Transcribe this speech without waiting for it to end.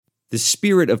The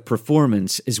spirit of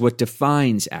performance is what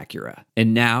defines Acura.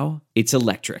 And now, it's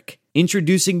electric.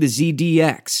 Introducing the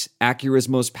ZDX, Acura's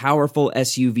most powerful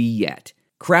SUV yet.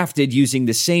 Crafted using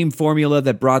the same formula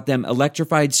that brought them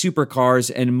electrified supercars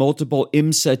and multiple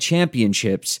IMSA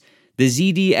championships, the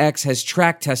ZDX has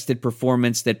track-tested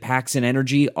performance that packs an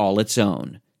energy all its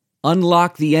own.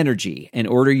 Unlock the energy and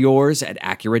order yours at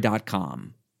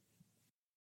Acura.com.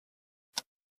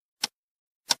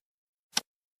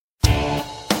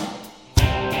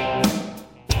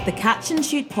 The Catch and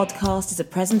Shoot podcast is a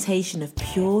presentation of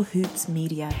Pure Hoops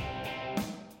Media.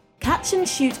 Catch and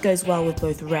Shoot goes well with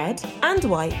both red and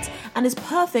white and is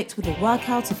perfect with the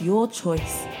workout of your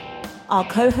choice. Our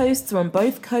co-hosts are on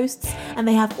both coasts and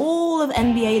they have all of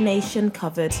NBA Nation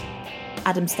covered.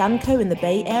 Adam Stanko in the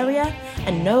Bay Area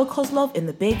and Noah Kozlov in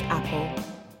the Big Apple.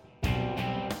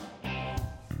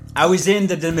 I was in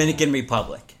the Dominican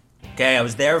Republic. Okay, I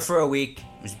was there for a week.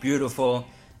 It was beautiful.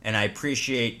 And I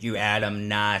appreciate you, Adam,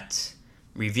 not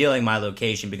revealing my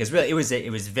location because really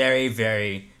it was very,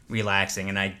 very relaxing,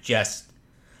 and I just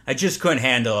couldn't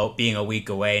handle being a week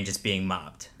away and just being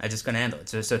mobbed. I just couldn't handle it.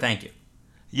 So thank you.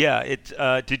 Yeah,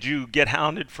 did you get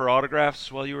hounded for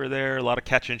autographs while you were there? A lot of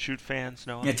catch and shoot fans,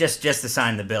 Noah? Yeah, just to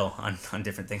sign the bill on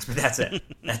different things, but that's it.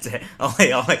 That's it.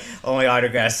 Only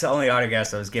autographs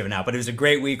I was giving out. But it was a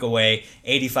great week away,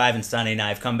 85 and sunny. Now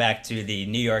I've come back to the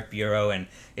New York bureau, and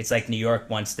it's like New York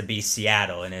wants to be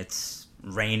Seattle, and it's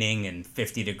raining and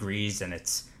 50 degrees, and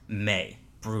it's May.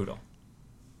 Brutal.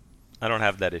 I don't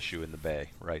have that issue in the Bay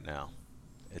right now.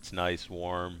 It's nice,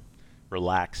 warm,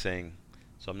 relaxing.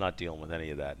 So I'm not dealing with any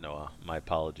of that, Noah. My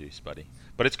apologies, buddy.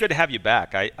 But it's good to have you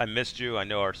back. I missed you. I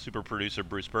know our super producer,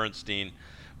 Bruce Bernstein,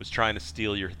 was trying to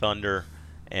steal your thunder.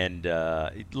 And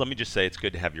let me just say it's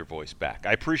good to have your voice back.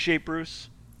 I appreciate Bruce,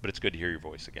 but it's good to hear your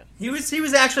voice again. He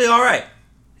was actually all right.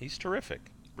 He's terrific.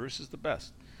 Bruce is the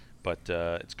best. But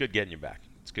it's good getting you back.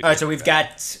 It's good. All right, so we've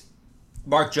got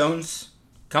Mark Jones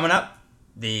coming up,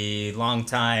 the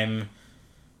longtime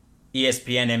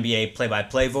ESPN NBA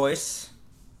play-by-play voice.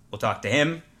 We'll talk to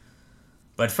him.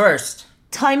 But first,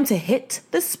 time to hit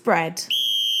the spread.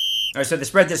 All right, so the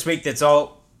spread this week, that's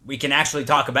all we can actually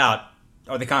talk about,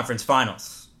 are the conference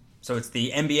finals. So it's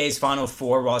the NBA's Final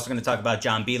Four. We're also going to talk about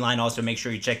John Beilein. Also, make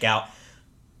sure you check out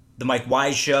the Mike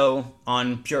Wise Show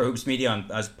on Pure Hoops Media,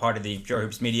 as part of the Pure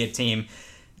Hoops Media team.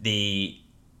 The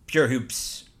Pure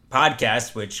Hoops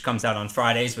podcast, which comes out on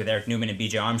Fridays with Eric Newman and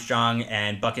BJ Armstrong,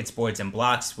 and Buckets, Boards, and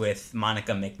Blocks with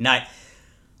Monica McKnight.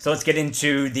 So let's get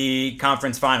into the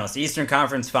conference finals. The Eastern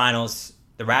Conference Finals,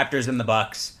 the Raptors and the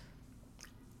Bucks.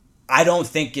 I don't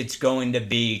think it's going to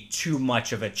be too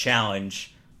much of a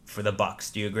challenge for the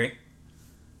Bucks. Do you agree?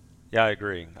 Yeah, I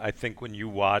agree. I think when you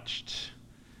watched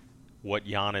what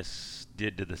Giannis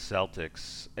did to the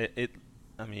Celtics,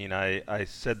 I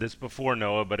said this before,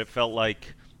 Noah, but it felt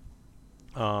like,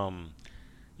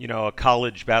 a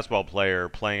college basketball player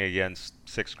playing against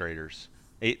sixth graders.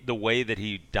 The way that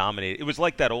he dominated, it was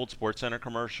like that old SportsCenter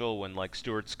commercial when like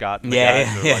Stuart Scott and the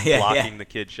guys were blocking the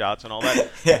kid shots and all that.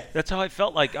 Yeah. That's how I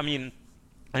felt like. And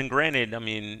granted,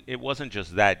 it wasn't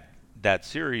just that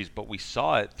series, but we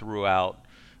saw it throughout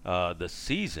the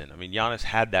season. Giannis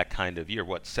had that kind of year.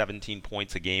 17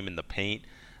 points a game in the paint.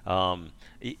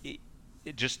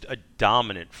 It just a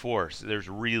dominant force. There's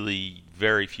really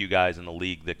very few guys in the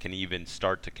league that can even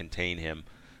start to contain him,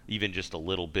 even just a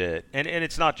little bit. And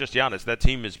it's not just Giannis. That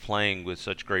team is playing with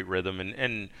such great rhythm.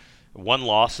 And one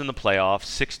loss in the playoffs,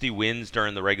 60 wins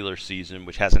during the regular season,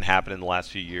 which hasn't happened in the last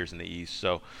few years in the East.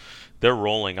 So they're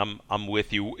rolling. I'm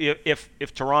with you.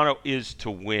 If Toronto is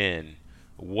to win,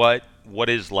 what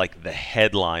is like the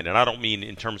headline? And I don't mean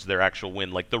in terms of their actual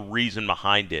win, like the reason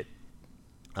behind it.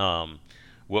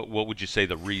 What would you say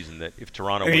the reason that if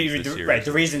Toronto wins this series? Right.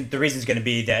 The reason is going to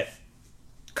be that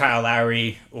Kyle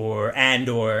Lowry or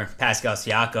Pascal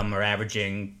Siakam are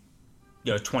averaging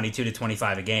 22 to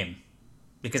 25 a game,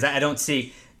 because I don't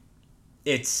see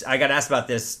it's. I got asked about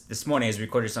this morning as we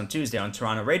recorded this on Tuesday on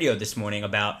Toronto radio this morning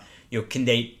about can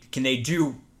they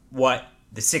do what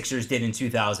the Sixers did in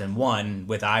 2001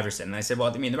 with Iverson? And I said,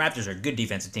 well, the Raptors are a good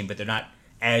defensive team, but they're not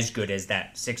as good as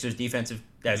that Sixers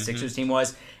Sixers team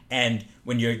was. And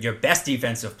when your best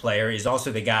defensive player is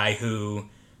also the guy who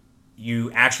you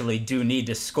actually do need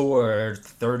to score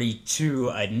 32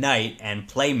 a night and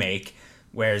play make,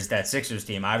 whereas that Sixers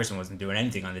team, Iverson wasn't doing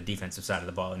anything on the defensive side of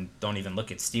the ball, and don't even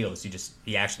look at steals.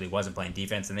 He actually wasn't playing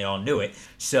defense, and they all knew it.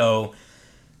 So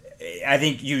I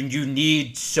think you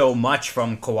need so much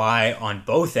from Kawhi on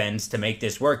both ends to make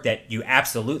this work that you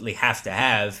absolutely have to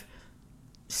have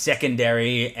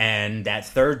secondary and that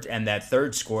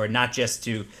third scorer, not just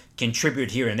to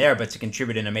contribute here and there, but to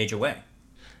contribute in a major way.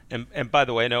 And by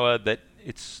the way, Noah, that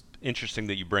it's interesting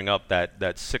that you bring up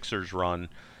that Sixers run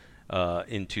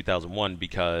in 2001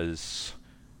 because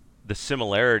the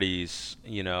similarities,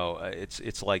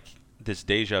 it's like this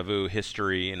deja vu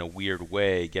history in a weird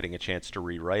way getting a chance to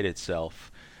rewrite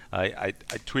itself. I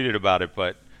tweeted about it,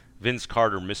 but Vince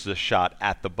Carter misses a shot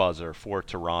at the buzzer for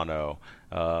Toronto.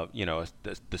 The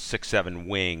 6'7"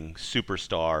 wing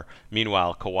superstar.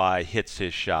 Meanwhile, Kawhi hits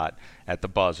his shot at the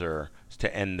buzzer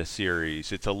to end the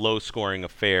series. It's a low-scoring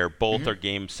affair. Both are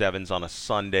Game 7s on a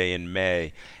Sunday in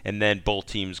May, and then both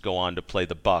teams go on to play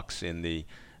the Bucks in the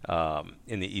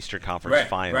Eastern Conference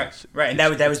Finals. Right. And that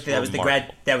was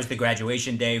the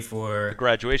graduation day for the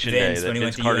graduation Vince day that when he Vince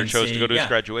went to Carter UNC. chose to go to his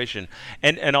graduation.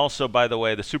 And also, by the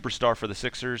way, the superstar for the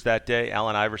Sixers that day,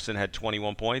 Allen Iverson, had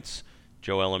 21 points.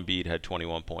 Joel Embiid had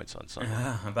 21 points on Sunday.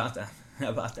 How about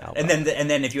that? And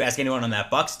then if you ask anyone on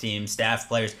that Bucks team, staff,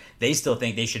 players, they still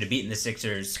think they should have beaten the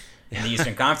Sixers in the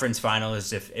Eastern Conference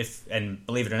Finals if and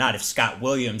believe it or not, if Scott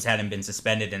Williams hadn't been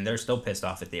suspended, and they're still pissed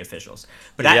off at the officials.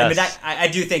 But yes. I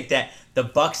do think that the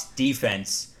Bucks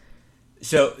defense.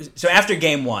 So after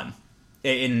Game 1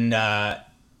 in the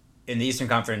Eastern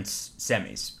Conference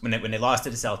semis, when they lost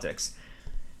to the Celtics,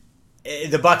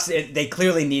 the Bucks they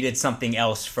clearly needed something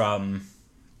else from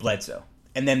Bledsoe,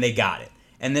 and then they got it.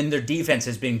 And then their defense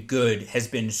has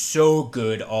been so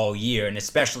good all year, and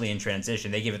especially in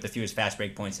transition. They give it the fewest fast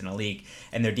break points in the league,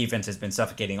 and their defense has been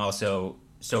suffocating also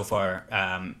so far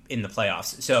in the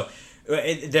playoffs. So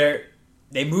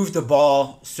they move the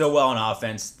ball so well on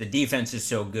offense. The defense is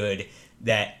so good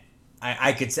that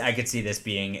I could see this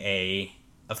being a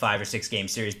 5 or 6 game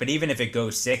series. But even if it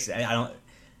goes 6,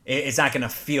 it's not going to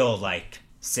feel like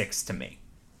 6 to me.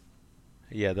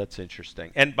 Yeah, that's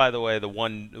interesting. And by the way, the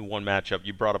one matchup,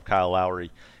 you brought up Kyle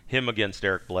Lowry, him against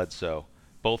Eric Bledsoe.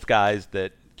 Both guys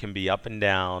that can be up and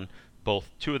down, both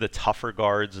two of the tougher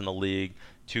guards in the league,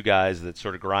 two guys that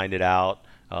sort of grind it out.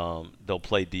 They'll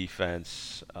play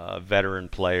defense, veteran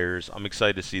players. I'm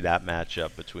excited to see that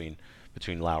matchup between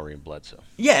Lowry and Bledsoe.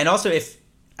 Yeah, and also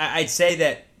I'd say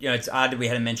that it's odd that we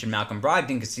hadn't mentioned Malcolm Brogdon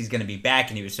because he's going to be back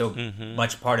and he was so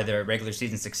much part of their regular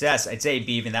season success. I'd say it'd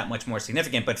be even that much more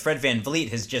significant. But Fred VanVleet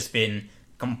has just been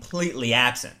completely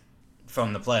absent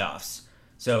from the playoffs,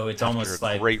 so it's almost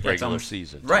like great regular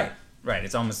season. Right.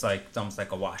 It's almost like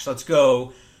a wash. Let's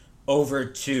go over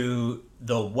to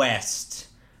the West,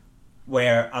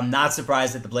 where I'm not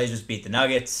surprised that the Blazers beat the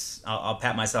Nuggets. I'll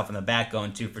pat myself on the back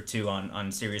going 2 for 2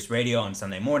 on Sirius Radio on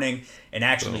Sunday morning, and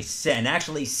actually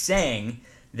saying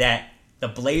that the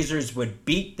Blazers would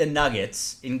beat the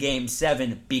Nuggets in Game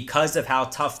 7 because of how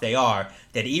tough they are,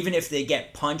 that even if they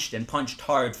get punched and punched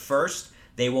hard first,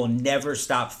 they will never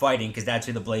stop fighting because that's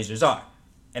who the Blazers are.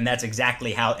 And that's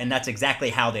exactly how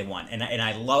they won. And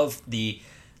I love the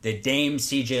Dame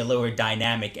CJ Lillard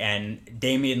dynamic and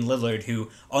Damian Lillard, who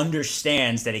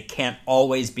understands that it can't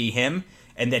always be him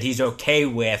and that he's okay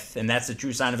with, and that's the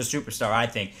true sign of a superstar, I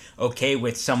think, okay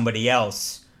with somebody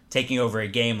else taking over a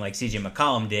game like CJ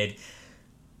McCollum did,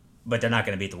 but they're not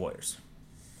going to beat the Warriors.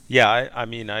 Yeah, I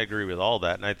mean, I agree with all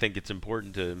that, and I think it's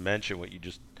important to mention what you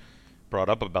just brought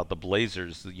up about the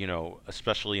Blazers,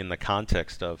 especially in the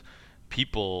context of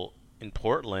people in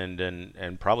Portland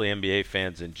and probably NBA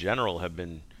fans in general have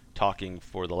been talking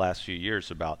for the last few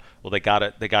years about, well, they got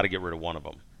to get rid of one of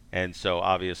them. And so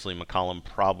obviously McCollum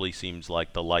probably seems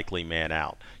like the likely man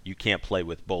out. You can't play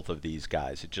with both of these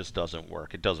guys. It just doesn't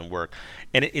work. It doesn't work.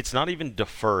 And it's not even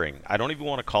deferring. I don't even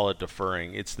want to call it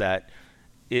deferring. It's that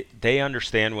they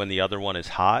understand when the other one is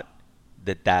hot,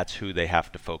 that's who they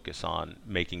have to focus on,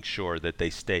 making sure that they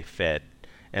stay fed.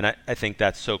 And I think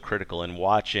that's so critical. And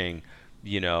watching,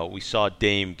 we saw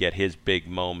Dame get his big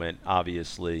moment,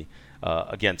 obviously,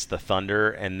 against the Thunder.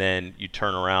 And then you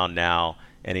turn around now,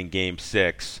 and in Game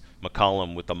 6,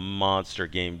 McCollum with a monster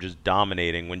game, just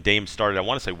dominating. When Dame started, I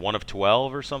want to say 1 of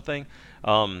 12 or something,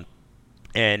 and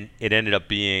it ended up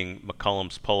being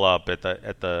McCollum's pull-up at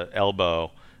the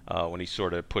elbow when he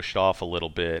sort of pushed off a little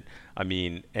bit. I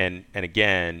mean, and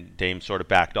again, Dame sort of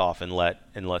backed off and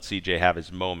let CJ have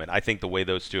his moment. I think the way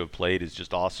those two have played is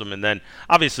just awesome. And then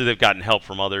obviously they've gotten help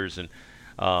from others, and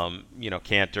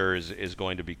Cantor is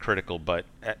going to be critical, but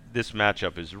this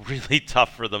matchup is really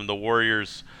tough for them. The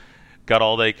Warriors got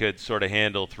all they could sort of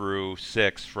handle through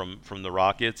 6 from the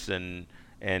Rockets, and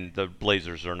the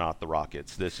Blazers are not the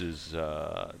Rockets. This is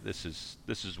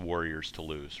Warriors to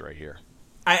lose right here.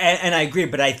 I agree,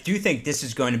 but I do think this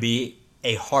is going to be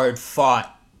a hard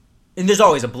fought. And there's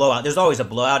always a blowout. There's always a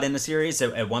blowout in the series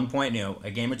at one point,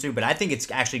 a game or two. But I think it's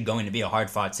actually going to be a hard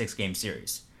fought 6-game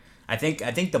series. I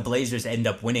think the Blazers end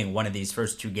up winning one of these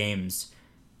first 2 games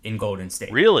in Golden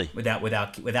State. Really? Without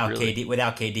Really?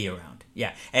 KD around.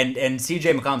 Yeah. And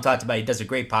CJ McCollum talked about, he does a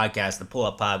great podcast, the Pull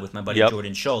Up Pod, with my buddy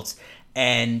Jordan Schultz.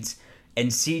 And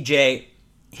CJ,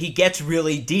 he gets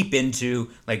really deep into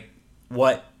like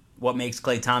what makes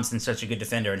Klay Thompson such a good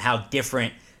defender and how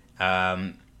different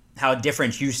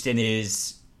Houston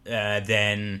is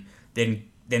than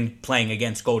playing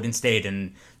against Golden State,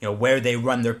 and where they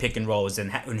run their pick and rolls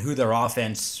and who their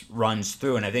offense runs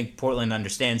through. And I think Portland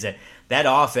understands that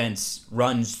offense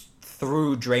runs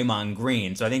through Draymond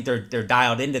Green. So I think they're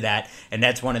dialed into that, and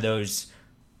that's one of those.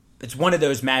 It's one of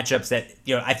those matchups that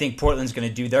I think Portland's going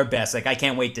to do their best. Like, I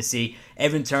can't wait to see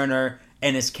Evan Turner,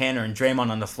 Enes Kanter, and Draymond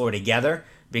on the floor together,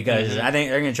 because I think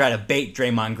they're going to try to bait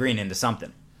Draymond Green into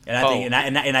something. And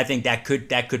I think that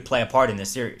could play a part in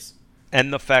this series.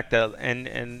 And the fact that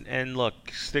and look,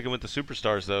 sticking with the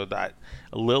superstars though, that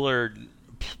Lillard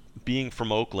being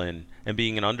from Oakland and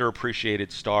being an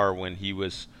underappreciated star when he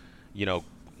was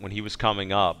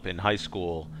coming up in high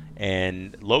school,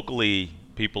 and locally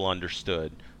people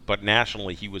understood, but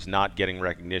nationally he was not getting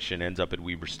recognition. Ends up at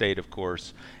Weber State, of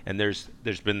course, and there's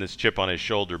been this chip on his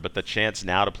shoulder. But the chance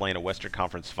now to play in a Western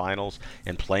Conference Finals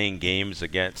and playing games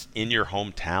in your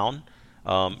hometown,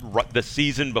 the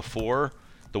season before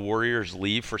the Warriors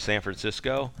leave for San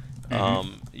Francisco,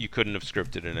 you couldn't have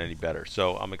scripted it any better.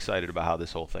 So I'm excited about how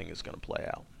this whole thing is going to play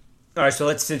out. All right,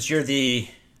 so since you're the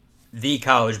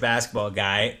college basketball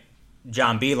guy,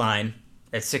 John Beilein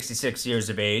at 66 years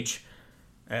of age.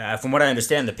 From what I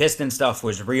understand, the Piston stuff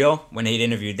was real when he'd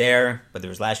interviewed there, whether it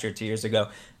was last year or 2 years ago.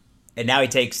 And now he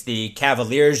takes the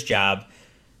Cavaliers job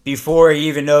before he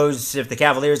even knows if the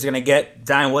Cavaliers are going to get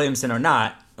Zion Williamson or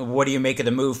not. What do you make of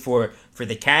the move for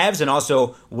the Cavs? And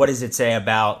also, what does it say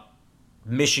about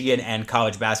Michigan and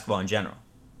college basketball in general?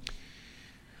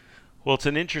 Well, it's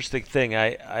an interesting thing.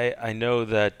 I know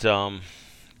that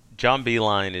John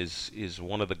Beilein is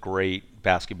one of the great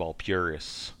basketball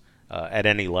purists at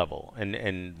any level,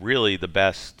 and really the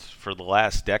best for the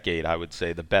last decade. I would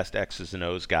say the best X's and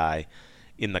O's guy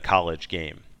in the college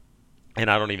game,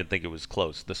 and I don't even think it was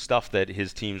close. The stuff that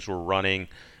his teams were running,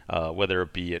 whether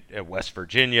it be at West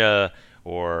Virginia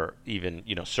or even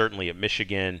certainly at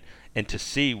Michigan, and to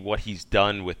see what he's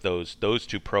done with those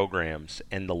two programs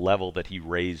and the level that he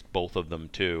raised both of them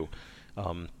to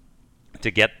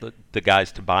get the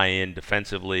guys to buy in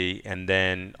defensively and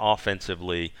then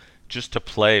offensively, just to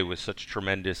play with such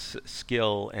tremendous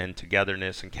skill and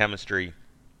togetherness and chemistry,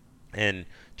 and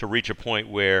to reach a point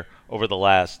where over the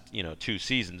last 2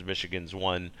 seasons Michigan's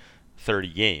won 30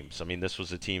 games. I mean, this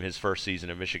was a team, his first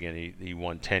season at Michigan, he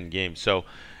won 10 games. So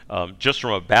just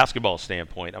from a basketball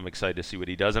standpoint, I'm excited to see what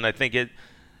he does. And I think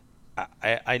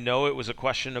I know it was a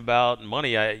question about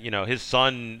money. His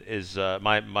son is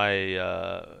my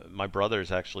brother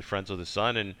is actually friends with his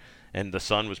son, and the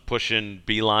son was pushing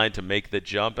Beilein to make the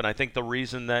jump. And I think the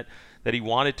reason that he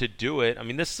wanted to do it, I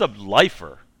mean, this is a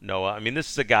lifer, Noah. I mean,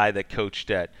 this is a guy that coached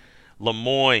at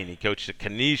Lemoyne. He coached at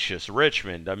Canisius,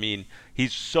 Richmond. I mean,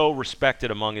 he's so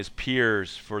respected among his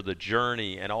peers for the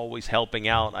journey and always helping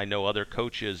out. I know other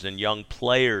coaches and young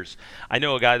players. I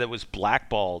know a guy that was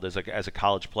blackballed as a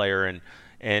college player,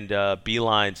 and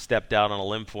Beilein stepped out on a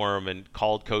limb for him and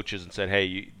called coaches and said,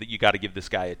 "Hey, you got to give this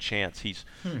guy a chance. He's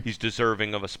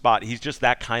deserving of a spot." He's just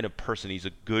that kind of person. He's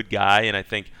a good guy, and I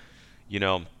think,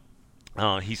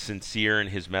 he's sincere in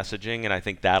his messaging, and I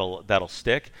think that'll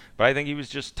stick. But I think he was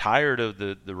just tired of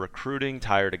the recruiting,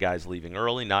 tired of guys leaving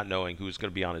early, not knowing who's going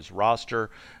to be on his roster.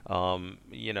 And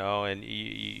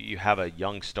you have a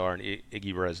young star in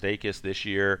Iggy Brazdeikis this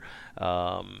year.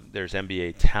 There's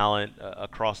NBA talent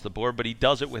across the board, but he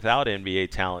does it without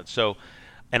NBA talent. So,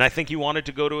 and I think he wanted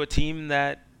to go to a team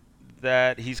that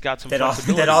he's got some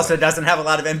flexibility that also doesn't have a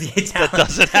lot of NBA talent. That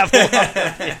doesn't have a lot of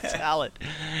NBA talent.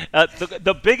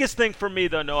 The biggest thing for me,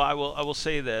 though, Noah, I will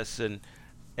say this, and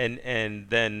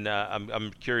then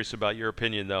I'm curious about your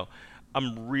opinion, though.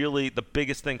 The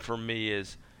biggest thing for me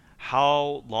is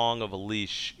how long of a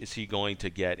leash is he going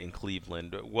to get in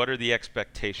Cleveland? What are the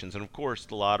expectations? And of course,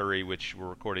 the lottery, which we're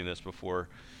recording this before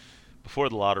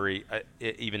the lottery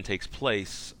it even takes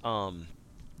place.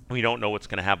 We don't know what's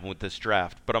going to happen with this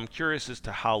draft, but I'm curious as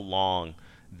to how long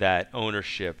that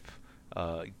ownership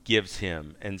gives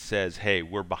him and says, "Hey,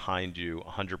 we're behind you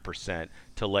 100%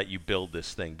 to let you build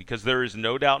this thing," because there is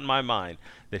no doubt in my mind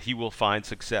that he will find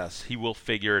success. He will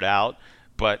figure it out,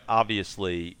 but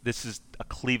obviously this is a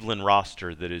Cleveland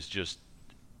roster that is just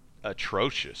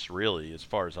atrocious, really, as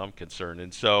far as I'm concerned.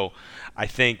 And so I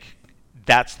think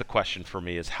that's the question for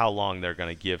me, is how long they're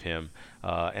going to give him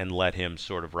and let him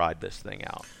sort of ride this thing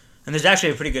out. And there's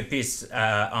actually a pretty good piece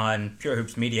on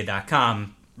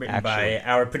purehoopsmedia.com written by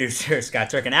our producer, Scott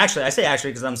Turkin. Actually, I say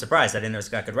actually because I'm surprised. I didn't know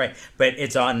Scott could write. But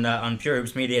it's on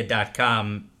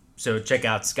purehoopsmedia.com, so check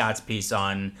out Scott's piece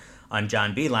on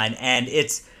John Beilein. And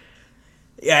it's,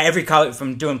 every college,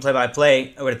 from doing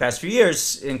play-by-play over the past few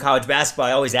years in college basketball,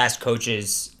 I always ask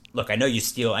coaches, look, I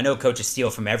know coaches steal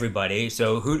from everybody,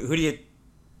 so who do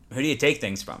you take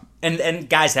things from? And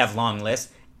guys have long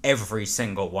lists. Every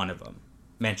single one of them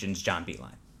mentions John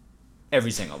Beilein. Every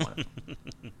single one of them.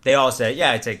 They all say,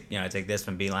 yeah, I take this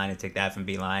from Beilein, I take that from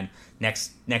Beilein.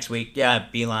 Next week, yeah,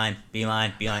 Beilein.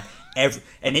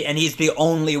 And he's the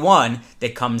only one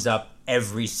that comes up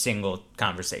every single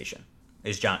conversation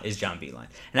is John Beilein.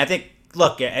 And I think,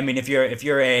 look, I mean, if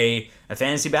you're a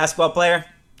fantasy basketball player,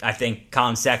 I think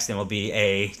Colin Sexton will be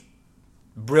a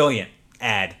brilliant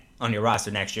add on your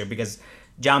roster next year because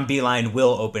John Beilein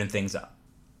will open things up.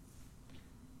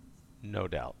 No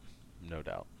doubt.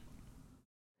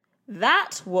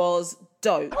 That was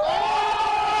dope.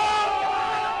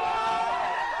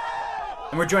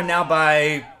 And we're joined now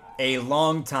by a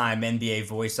longtime NBA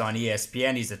voice on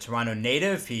ESPN. He's a Toronto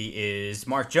native. He is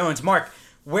Mark Jones. Mark,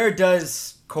 where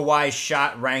does Kawhi's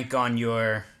shot rank on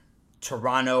your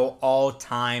Toronto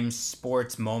all-time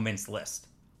sports moments list?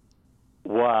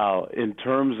 Wow. In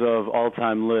terms of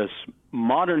all-time lists,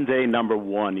 modern day number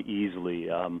one easily.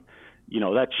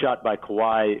 That shot by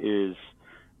Kawhi is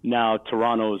now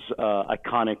Toronto's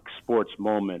iconic sports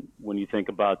moment when you think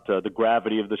about the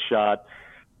gravity of the shot,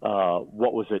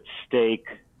 what was at stake,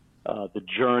 the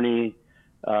journey.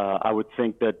 I would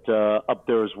think that up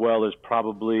there as well is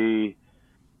probably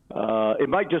it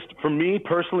might just, for me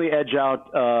personally, edge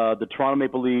out the Toronto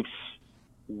Maple Leafs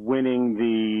winning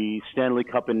the Stanley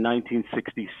Cup in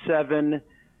 1967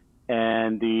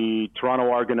 and the Toronto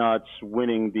Argonauts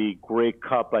winning the Grey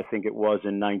Cup, I think it was,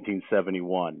 in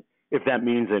 1971. If that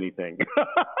means anything.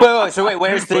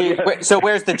 Where's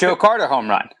the Joe Carter home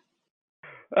run?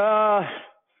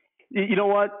 You know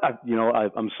what?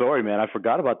 I'm sorry, man. I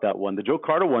forgot about that one. The Joe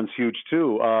Carter one's huge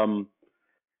too.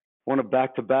 One of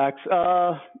back-to-backs.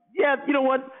 Yeah, you know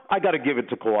what? I got to give it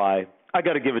to Kawhi.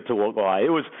 It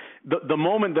was the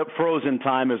moment that froze in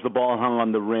time as the ball hung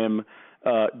on the rim,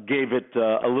 gave it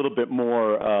a little bit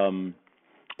more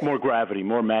gravity,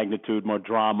 more magnitude, more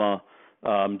drama.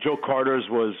 Joe Carter's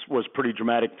was pretty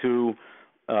dramatic too,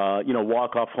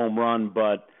 walk-off home run,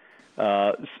 but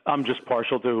I'm just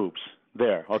partial to hoops.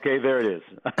 There it is.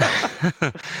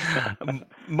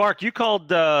 Mark, you called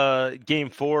Game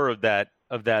 4 of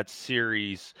that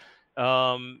series.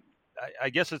 I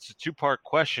guess it's a two-part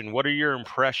question. What are your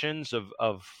impressions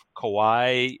of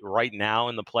Kawhi right now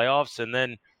in the playoffs, and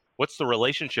then what's the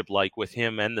relationship like with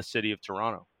him and the city of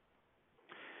Toronto?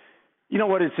 You know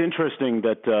what? It's interesting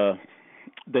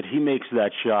that he makes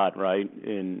that shot, right,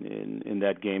 in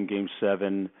that game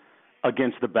 7,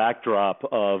 against the backdrop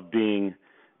of being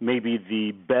maybe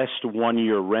the best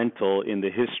one-year rental in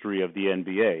the history of the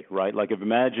NBA, right? Like,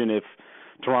 imagine if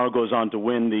Toronto goes on to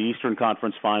win the Eastern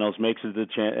Conference Finals, makes it to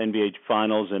the NBA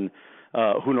Finals, and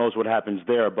who knows what happens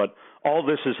there. But all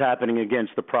this is happening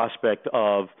against the prospect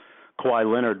of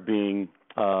Kawhi Leonard being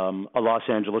a Los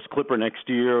Angeles Clipper next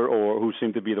year, or who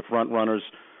seem to be the front runners,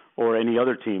 or any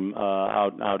other team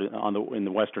out in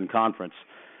the Western Conference.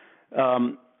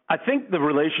 I think the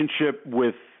relationship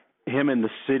with him and the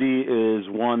city is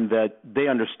one that they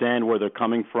understand where they're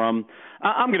coming from.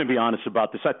 I'm going to be honest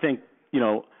about this. I think,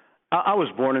 I was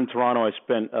born in Toronto. I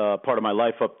spent part of my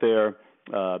life up there.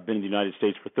 Been in the United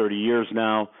States for 30 years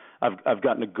now. I've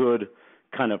gotten a good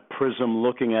kind of prism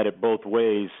looking at it both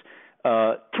ways.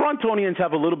 Torontonians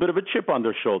have a little bit of a chip on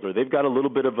their shoulder. They've got a little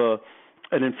bit of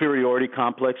an inferiority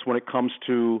complex when it comes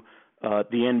to the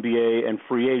NBA and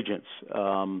free agents.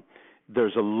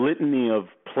 There's a litany of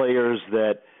players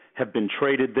that have been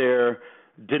traded there,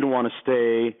 didn't want to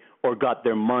stay, or got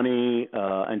their money,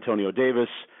 Antonio Davis,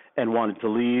 and wanted to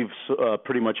leave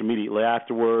pretty much immediately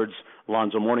afterwards.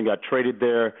 Alonzo Mourning got traded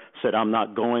there, said, I'm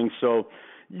not going. So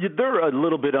they're a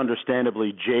little bit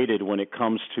understandably jaded when it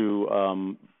comes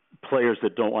to players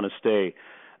that don't want to stay.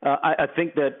 I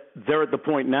think that they're at the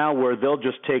point now where they'll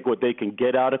just take what they can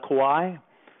get out of Kawhi.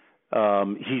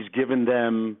 He's given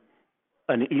them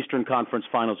an Eastern Conference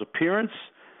Finals appearance.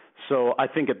 So I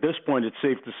think at this point it's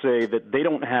safe to say that they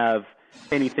don't have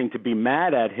anything to be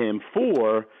mad at him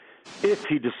for if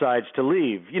he decides to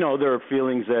leave. There are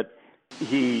feelings that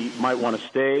he might want to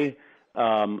stay.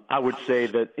 I would say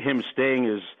that him staying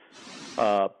is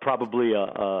probably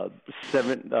a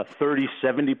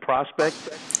 30-70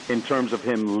 prospect in terms of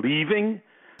him leaving.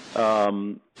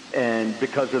 And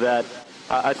because of that,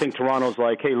 I think Toronto's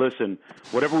like, hey, listen,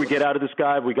 whatever we get out of this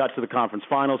guy, we got to the conference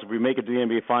finals. If we make it to the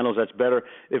NBA finals, that's better.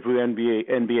 If we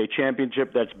NBA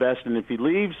championship, that's best. And if he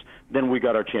leaves, then we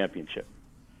got our championship.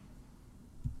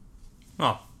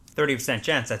 Well, 30%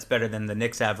 chance, that's better than the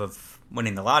Knicks have of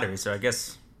winning the lottery. So I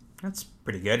guess that's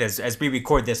pretty good. As we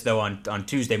record this, though, on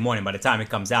Tuesday morning, by the time it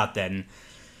comes out, then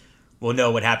we'll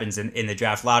know what happens in the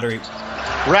draft lottery.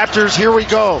 Raptors, here we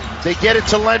go. They get it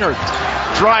to Leonard.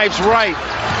 Drives right.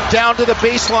 Down to the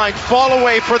baseline. Fall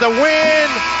away for the win.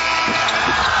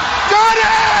 Got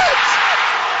it!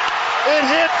 It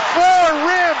hit 4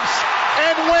 rims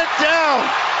and went down.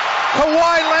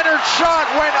 Kawhi Leonard's shot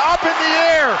went up in the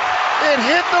air. It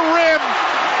hit the rim.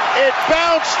 It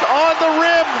bounced on the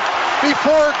rim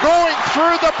before going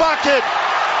through the bucket.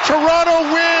 Toronto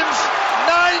wins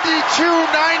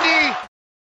 92-90.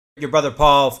 Your brother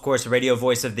Paul, of course, the radio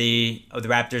voice of the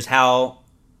Raptors. How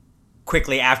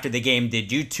quickly after the game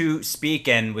did you two speak,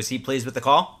 and was he pleased with the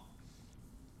call?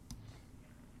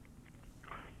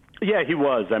 Yeah, he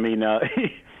was. I mean,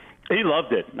 he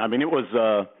loved it. I mean, it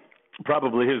was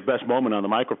probably his best moment on the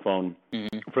microphone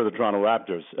for the Toronto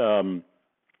Raptors.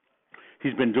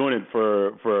 He's been doing it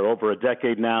for over a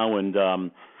decade now, and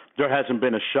there hasn't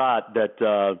been a shot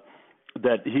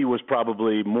that he was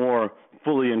probably more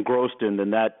fully engrossed in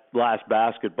than that last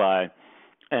basket by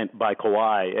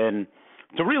Kawhi. And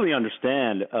to really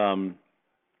understand,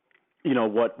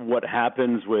 what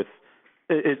happens with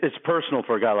it's personal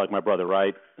for a guy like my brother,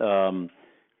 right?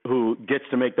 Who gets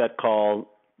to make that call,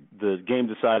 the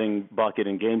game-deciding bucket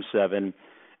in Game 7,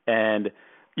 and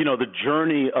the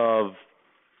journey of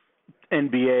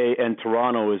NBA and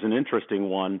Toronto is an interesting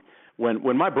one.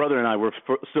 When my brother and I were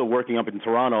still working up in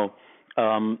Toronto,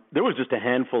 there was just a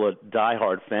handful of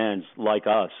diehard fans like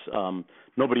us.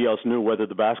 Nobody else knew whether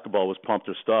the basketball was pumped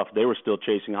or stuffed. They were still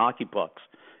chasing hockey pucks.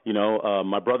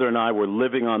 My brother and I were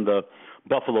living on the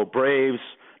Buffalo Braves,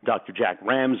 Dr. Jack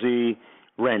Ramsey,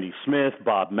 Randy Smith,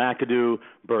 Bob McAdoo,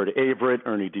 Bert Everett,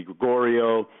 Ernie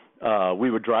DiGregorio. We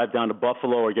would drive down to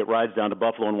Buffalo or get rides down to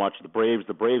Buffalo and watch the Braves.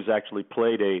 The Braves actually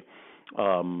played a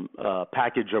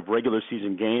package of regular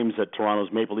season games at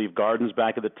Toronto's Maple Leaf Gardens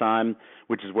back at the time,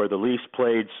 which is where the Leafs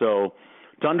played. So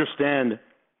to understand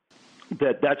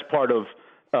that that's part of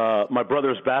my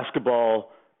brother's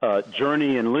basketball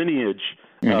journey and lineage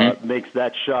makes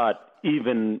that shot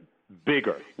even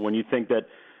bigger when you think that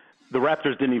the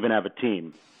Raptors didn't even have a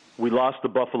team. We lost the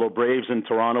Buffalo Braves in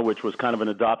Toronto, which was kind of an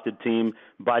adopted team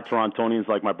by Torontonians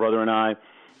like my brother and I.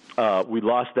 We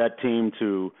lost that team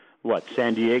to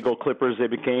San Diego Clippers they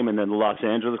became, and then the Los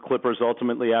Angeles Clippers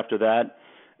ultimately after that.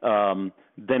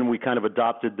 Then we kind of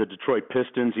adopted the Detroit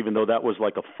Pistons, even though that was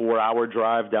like a 4-hour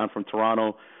drive down from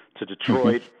Toronto to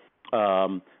Detroit.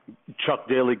 Chuck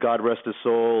Daly, God rest his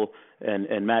soul,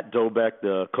 and Matt Dobeck,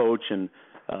 the coach and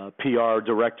PR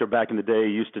director back in the day,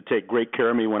 used to take great care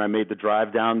of me when I made the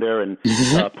drive down there and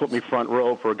put me front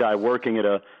row for a guy working at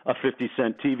a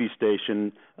 50-cent TV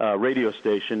station, radio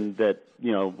station that,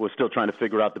 was still trying to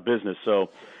figure out the business. So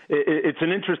it's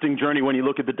an interesting journey when you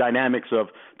look at the dynamics of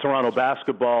Toronto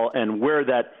basketball and where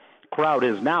that crowd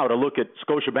is now. To look at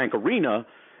Scotiabank Arena,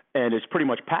 and it's pretty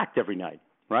much packed every night,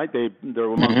 right? They're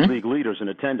among the league leaders in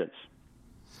attendance.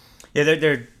 Yeah,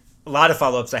 they're a lot of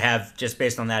follow-ups I have just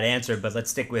based on that answer, but let's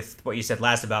stick with what you said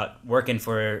last about working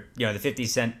for the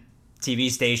 50-cent TV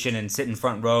station and sitting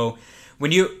front row.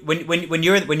 When you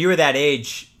were that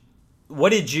age,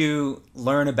 what did you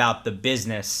learn about the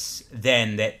business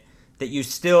then that you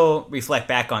reflect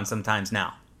back on sometimes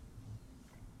now?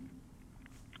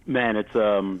 Man,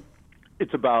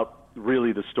 it's about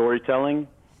really the storytelling.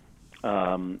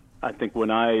 I think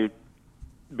when I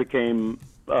became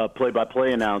a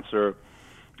play-by-play announcer,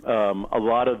 a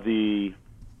lot of the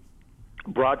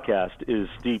broadcast is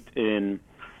steeped in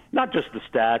not just the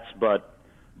stats, but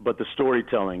the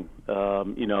storytelling.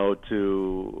 To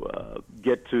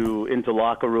get into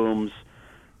locker rooms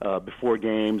before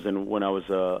games, and when I was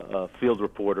a field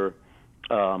reporter,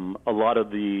 a lot of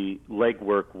the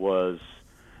legwork was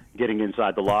getting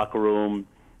inside the locker room,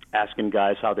 asking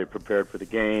guys how they prepared for the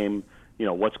game,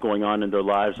 what's going on in their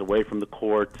lives away from the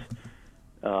court.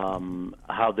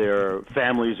 How their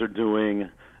families are doing,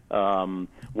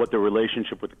 what their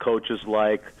relationship with the coach is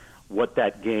like, what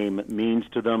that game means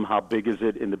to them, how big is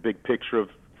it in the big picture of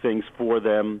things for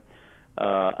them.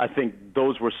 I think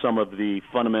those were some of the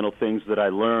fundamental things that I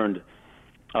learned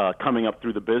coming up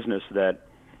through the business, that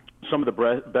some of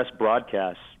the best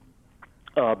broadcasts,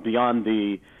 beyond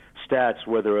the stats,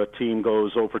 whether a team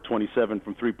goes 0 for 27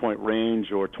 from three-point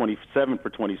range or 27 for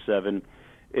 27,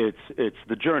 it's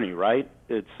the journey, right?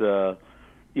 It's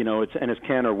Enes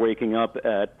Kanter waking up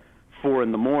at 4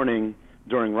 a.m.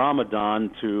 during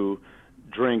Ramadan to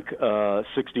drink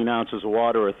 16 ounces of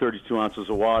water or 32 ounces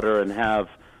of water and have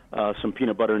some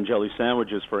peanut butter and jelly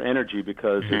sandwiches for energy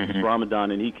because it's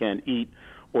Ramadan and he can't eat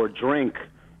or drink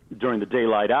during the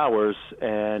daylight hours,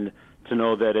 and to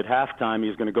know that at halftime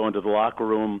he's going to go into the locker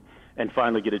room and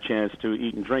finally get a chance to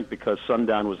eat and drink because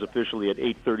sundown was officially at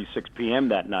 8:36 p.m.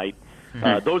 that night.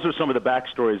 Those are some of the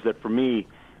backstories that, for me,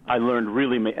 I learned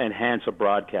really enhance a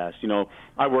broadcast.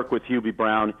 I work with Hubie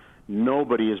Brown.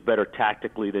 Nobody is better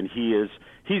tactically than he is.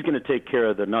 He's going to take care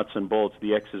of the nuts and bolts,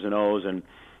 the X's and O's, and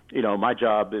my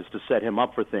job is to set him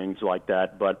up for things like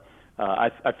that. But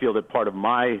I feel that part of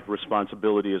my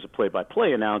responsibility as a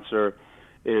play-by-play announcer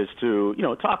is to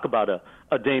talk about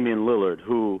a Damian Lillard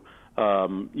who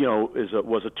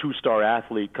was a two-star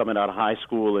athlete coming out of high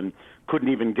school and couldn't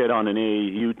even get on an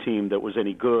AAU team that was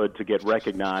any good to get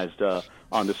recognized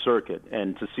on the circuit,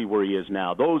 and to see where he is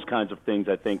now. Those kinds of things,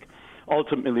 I think,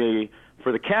 ultimately,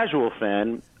 for the casual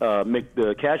fan, make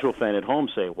the casual fan at home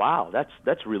say, "Wow,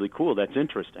 that's really cool. That's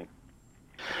interesting."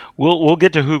 We'll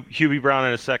get to Hubie Brown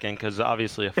in a second because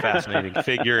obviously a fascinating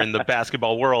figure in the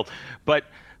basketball world. But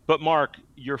Mark,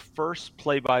 your first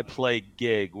play-by-play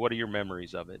gig, what are your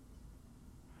memories of it?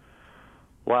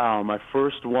 Wow, my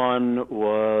first one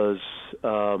was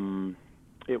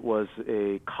it was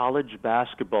a college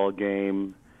basketball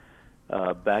game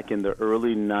back in the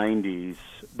early '90s.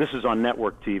 This is on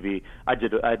network TV.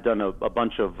 I'd done a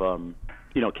bunch of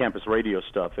campus radio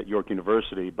stuff at York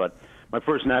University, but my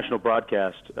first national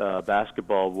broadcast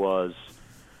basketball was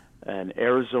an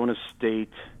Arizona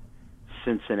State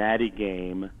Cincinnati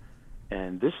game,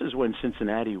 and this is when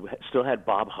Cincinnati still had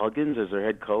Bob Huggins as their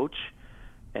head coach.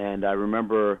 And I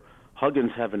remember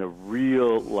Huggins having a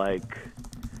real,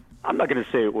 I'm not going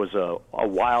to say it was a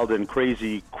wild and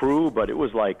crazy crew, but it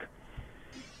was like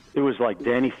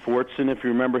Danny Fortson, if you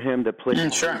remember him, that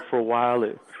played for a while.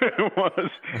 It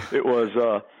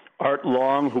was Art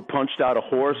Long, who punched out a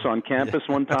horse on campus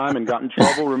one time and got in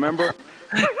trouble. Remember?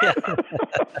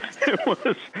 It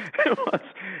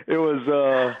was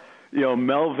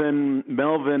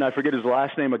Melvin. I forget his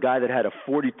last name. A guy that had a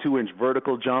 42-inch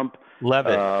vertical jump.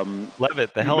 Levitt,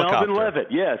 the helicopter. Melvin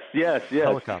Levitt, yes.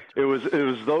 Helicopter. It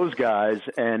was those guys,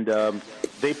 and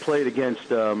they played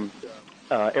against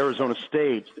Arizona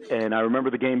State, and I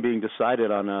remember the game being decided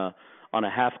on a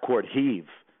half-court heave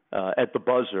at the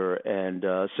buzzer, and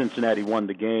Cincinnati won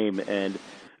the game, and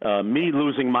me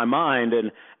losing my mind,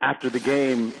 and after the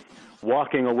game,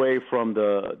 walking away from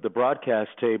the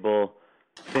broadcast table,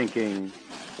 thinking,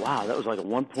 "Wow, that was like a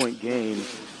one-point game.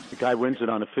 The guy wins it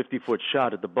on a 50-foot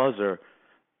shot at the buzzer.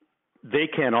 They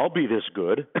can't all be this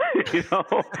good."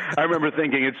 I remember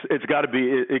thinking it's got to be.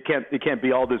 It can't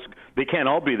be all this. They can't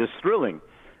all be this thrilling.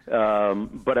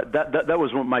 But that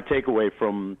was my takeaway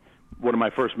from one of my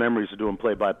first memories of doing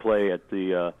play-by-play at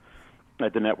the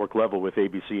network level with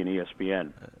ABC and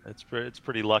ESPN. It's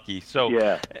pretty lucky. So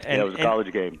it was a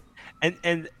college game.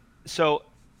 And so,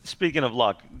 speaking of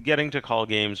luck, getting to call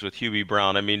games with Hubie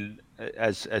Brown. I mean,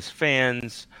 as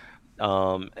fans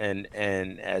and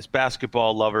as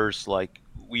basketball lovers,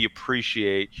 we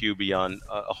appreciate Hubie on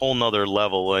a whole nother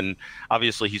level. And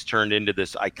obviously he's turned into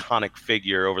this iconic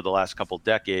figure over the last couple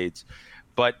decades.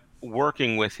 But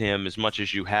working with him as much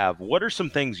as you have, what are some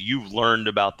things you've learned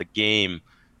about the game,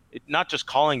 not just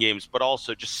calling games, but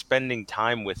also just spending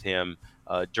time with him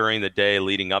during the day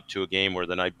leading up to a game or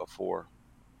the night before?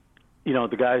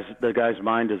 The guy's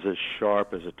mind is as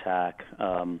sharp as a tack.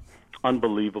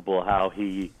 Unbelievable how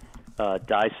he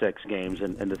dissects games,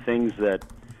 and the things that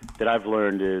I've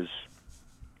learned is,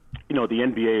 the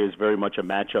NBA is very much a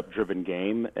matchup-driven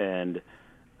game, and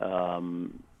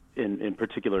in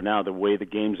particular now, the way the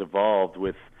game's evolved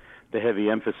with the heavy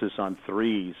emphasis on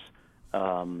threes,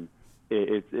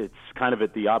 it's kind of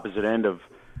at the opposite end of,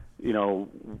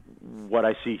 what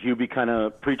I see Hubie kind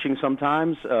of preaching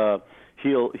sometimes.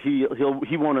 He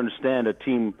won't understand a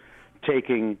team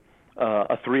taking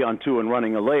a 3-on-2 and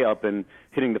running a layup and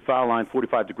hitting the foul line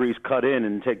 45 degrees, cut in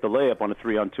and take the layup on a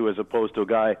 3-on-2, as opposed to a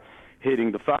guy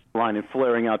hitting the foul line and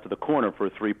flaring out to the corner for a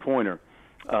three-pointer.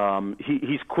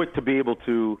 He's quick to be able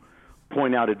to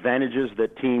point out advantages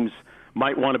that teams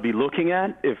might want to be looking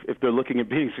at if they're looking at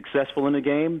being successful in a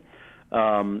game.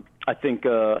 I think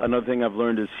another thing I've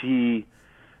learned is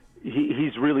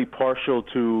he's really partial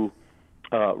to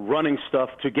running stuff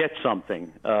to get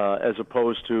something, as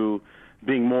opposed to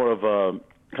being more of a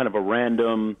kind of a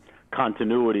random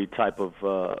continuity type of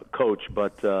coach.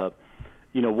 But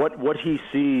what he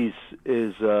sees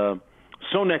is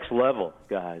so next level,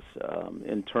 guys,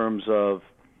 in terms of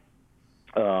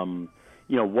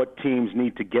what teams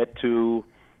need to get to,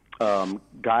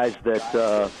 guys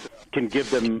that can give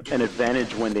them an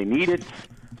advantage when they need it,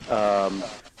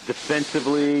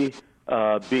 defensively,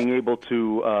 being able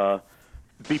to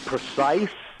be precise.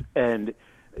 And,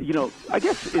 I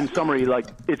guess in summary, like,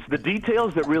 it's the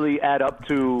details that really add up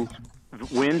to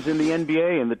wins in the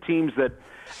NBA, and the teams that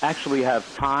actually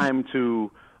have time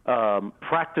to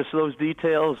practice those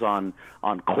details on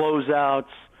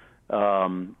closeouts,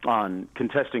 on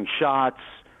contesting shots,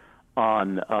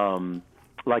 on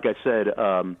like I said,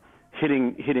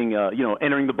 hitting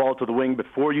entering the ball to the wing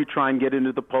before you try and get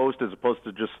into the post, as opposed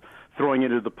to just throwing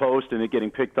it into the post and it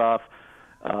getting picked off.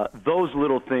 Those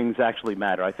little things actually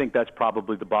matter. I think that's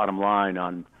probably the bottom line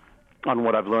on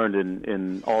what I've learned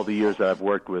in all the years that I've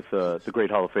worked with the great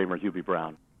Hall of Famer Hubie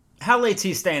Brown. How late's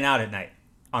he staying out at night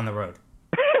on the road?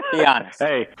 Be honest.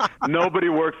 Hey, nobody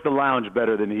works the lounge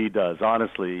better than he does.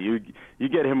 Honestly, you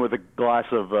get him with a glass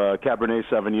of Cabernet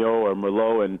Sauvignon or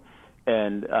Merlot,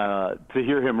 and to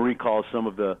hear him recall some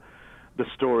of the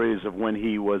stories of when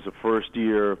he was a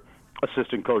first-year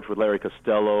assistant coach with Larry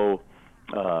Costello,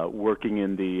 working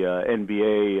in the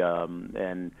NBA,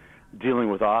 and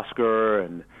dealing with Oscar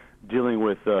and dealing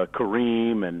with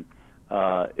Kareem, and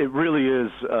it really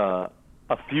is a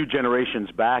few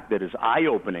generations back that is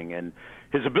eye-opening, and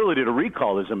his ability to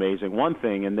recall is amazing, one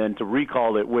thing, and then to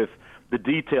recall it with the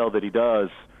detail that he does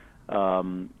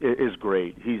is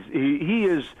great. He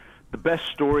is the best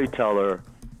storyteller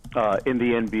in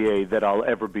the NBA that I'll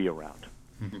ever be around.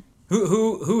 Mm-hmm.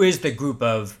 Who is the group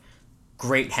of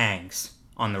great hangs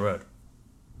on the road?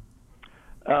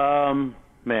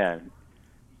 Man,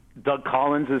 Doug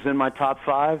Collins is in my top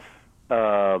 5.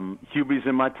 Hubie's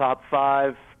in my top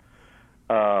 5.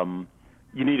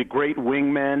 You need a great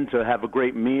wingman to have a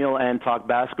great meal and talk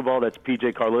basketball. That's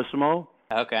PJ Carlesimo.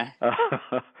 Okay.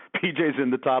 PJ's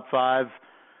in the top 5.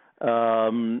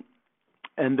 And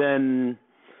then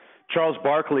Charles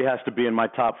Barkley has to be in my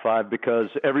top 5 because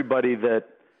everybody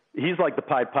he's like the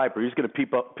Pied Piper. He's going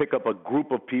to pick up a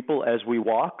group of people as we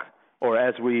walk or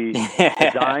as we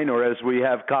dine or as we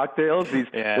have cocktails.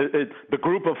 The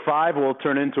group of 5 will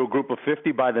turn into a group of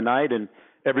 50 by the night, and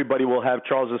everybody will have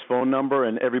Charles's phone number,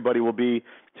 and everybody will be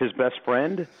his best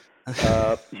friend.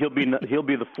 He'll be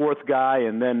the 4th guy,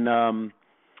 and then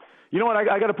you know what?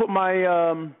 I got to put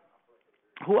my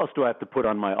who else do I have to put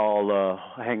on my all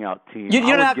hangout team? You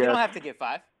don't have to get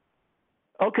 5.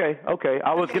 Okay.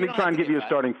 I was going to try and give you a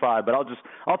starting 5, but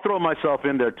I'll throw myself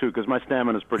in there too because my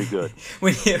stamina is pretty good.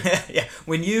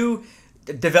 When you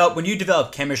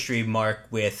develop chemistry, Mark,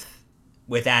 with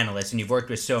analysts, and you've worked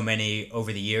with so many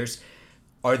over the years,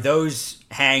 are those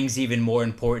hangs even more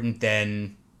important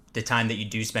than the time that you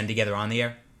do spend together on the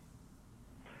air?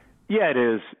 Yeah, it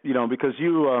is. Because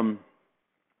you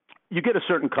get a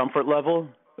certain comfort level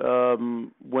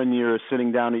when you're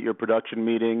sitting down at your production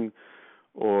meeting,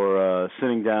 or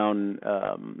sitting down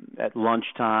at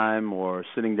lunchtime, or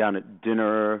sitting down at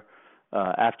dinner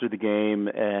after the game,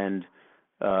 and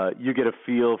you get a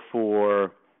feel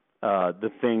for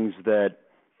the things that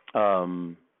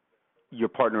your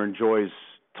partner enjoys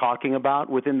talking about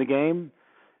within the game,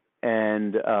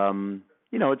 and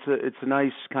it's a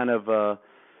nice kind of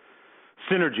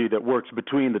synergy that works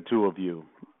between the two of you.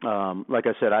 Like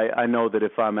I said, I know that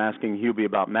if I'm asking Hubie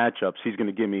about matchups, he's going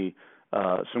to give me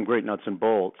some great nuts and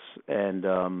bolts, and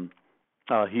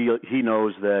he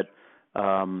knows that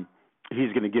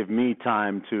he's going to give me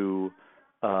time to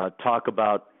talk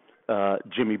about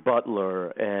Jimmy Butler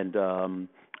and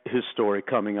his story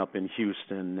coming up in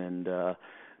Houston, and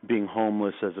being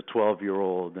homeless as a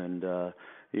 12-year-old, and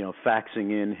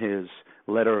faxing in his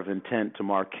letter of intent to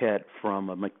Marquette from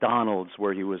a McDonald's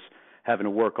where he was having to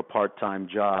work a part-time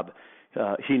job.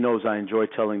 He knows I enjoy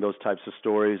telling those types of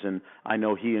stories, and I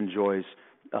know he enjoys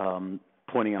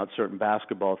pointing out certain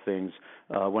basketball things.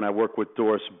 When I work with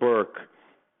Doris Burke,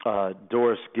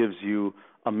 Doris gives you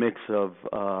a mix of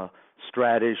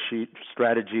strategy.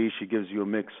 She gives you a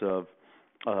mix of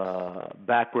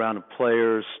background of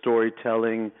players,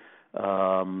 storytelling,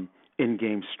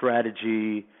 in-game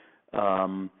strategy,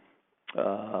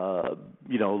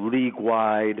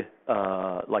 league-wide,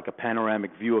 like a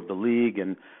panoramic view of the league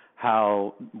and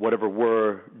how whatever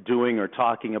we're doing or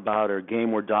talking about or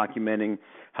game we're documenting,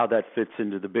 how that fits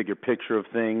into the bigger picture of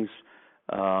things.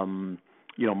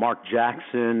 Mark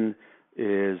Jackson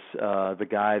is the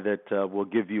guy that will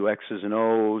give you X's and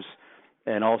O's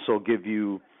and also give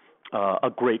you a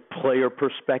great player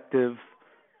perspective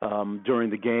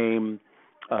during the game.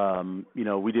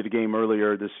 We did a game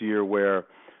earlier this year where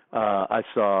I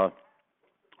saw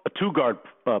a 2-guard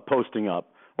posting up,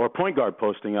 or a point guard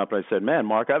posting up. I said, man,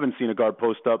 Mark, I haven't seen a guard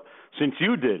post up since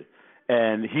you did.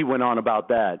 And he went on about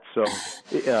that. So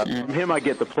from him, I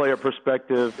get the player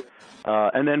perspective.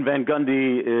 And then Van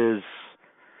Gundy's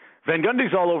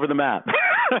all over the map.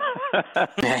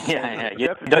 Yeah.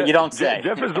 You don't say.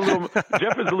 Jeff is a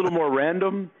little more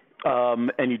random,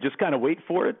 and you just kind of wait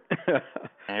for it.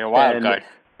 You're a wild card.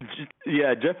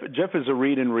 Yeah, Jeff is a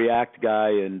read and react guy,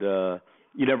 and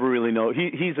you never really know.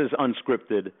 He's as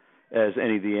unscripted as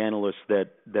any of the analysts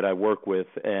that I work with,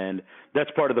 and that's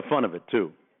part of the fun of it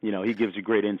too. He gives you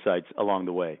great insights along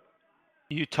the way.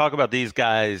 You talk about these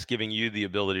guys giving you the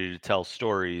ability to tell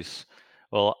stories.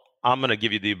 Well, I'm going to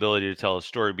give you the ability to tell a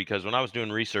story because when I was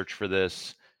doing research for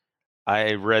this,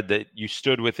 I read that you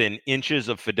stood within inches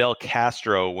of Fidel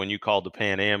Castro when you called the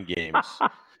Pan Am games.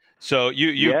 So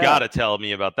you've got to tell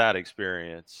me about that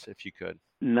experience, if you could.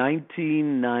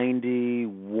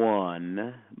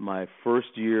 1991, my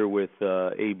first year with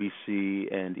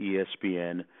ABC and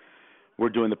ESPN, we're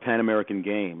doing the Pan American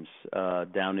Games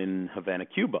down in Havana,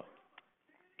 Cuba.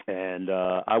 And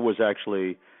I was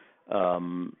actually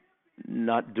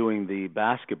not doing the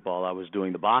basketball. I was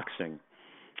doing the boxing.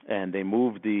 And they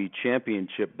moved the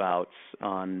championship bouts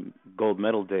on gold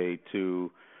medal day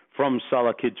from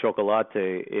Sala Kid Chocolate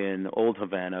in Old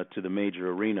Havana to the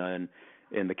major arena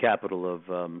in the capital of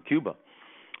Cuba.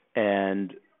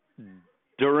 And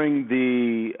during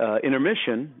the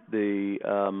intermission,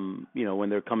 when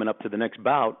they're coming up to the next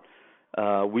bout,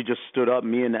 we just stood up.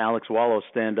 Me and Alex Wallow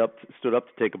stood up to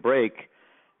take a break,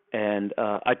 and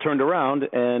I turned around,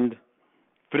 and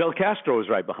Fidel Castro was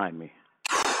right behind me,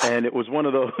 and it was one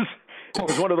of those. It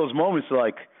was one of those moments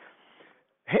like,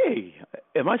 hey,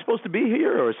 am I supposed to be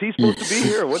here, or is he supposed to be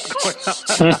here? What's going on?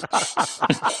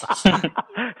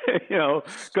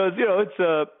 Because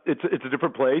it's a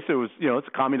different place. It was it's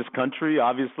a communist country,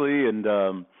 obviously, and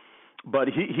but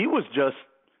he was just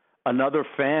another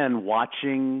fan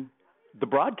watching the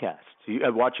broadcast,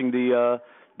 watching the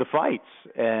fights,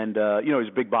 and he's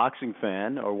a big boxing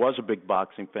fan, or was a big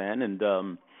boxing fan, and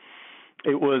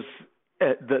it was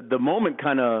the moment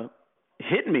kind of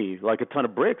hit me like a ton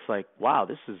of bricks. Like, wow,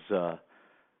 this is the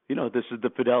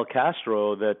Fidel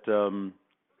Castro that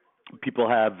people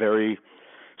have very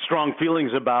strong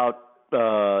feelings about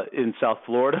in South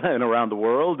Florida and around the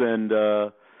world, and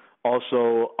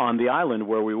also on the island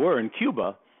where we were in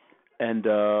Cuba. And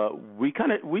we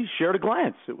shared a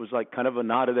glance. It was like kind of a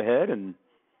nod of the head, and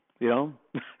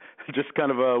just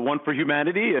kind of a one for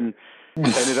humanity, and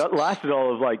it lasted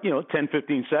all of 10,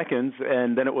 15 seconds,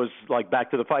 and then it was like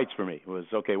back to the fights for me. It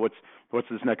was, okay, what's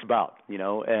this next bout,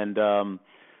 And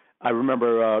I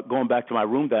remember going back to my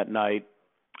room that night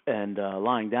and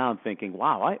lying down thinking,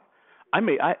 wow,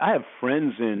 I have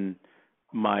friends in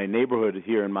my neighborhood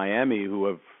here in Miami who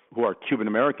are Cuban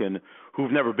American,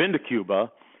 who've never been to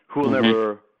Cuba, who will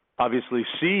never obviously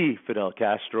see Fidel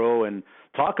Castro and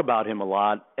talk about him a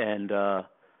lot, and I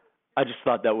just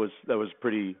thought that was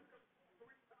pretty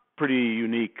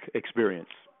unique experience.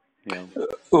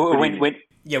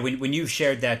 When you've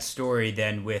shared that story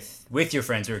then with your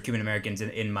friends who are Cuban Americans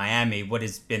in Miami, what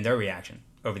has been their reaction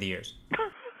over the years?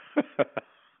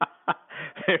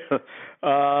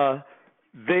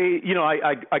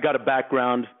 I got a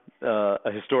background,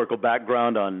 a historical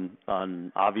background on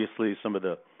obviously some of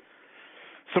the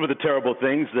terrible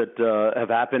things that have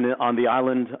happened on the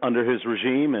island under his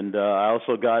regime, and I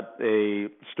also got a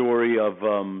story of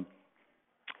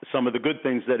some of the good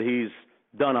things that he's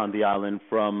done on the island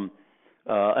from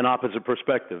an opposite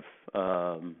perspective,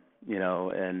 and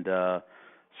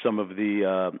some of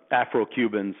the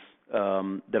Afro-Cubans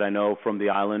that I know from the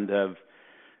island have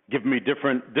given me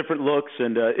different looks,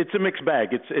 and it's a mixed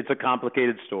bag. It's a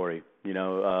complicated story,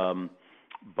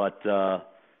 but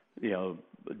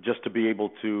just to be able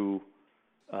to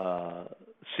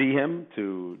see him,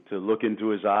 to look into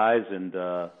his eyes, and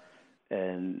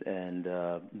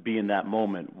be in that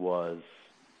moment was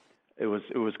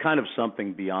kind of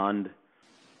something beyond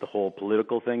the whole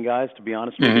political thing, guys. To be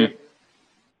honest with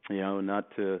you, not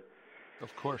to.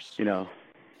 Of course. It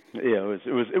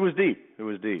was deep. It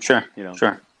was deep. Sure.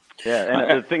 Sure. Yeah,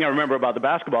 and the thing I remember about the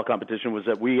basketball competition was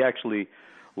that we actually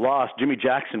lost. Jimmy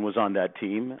Jackson was on that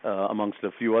team, amongst a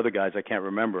few other guys I can't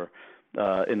remember.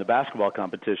 In the basketball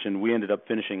competition, we ended up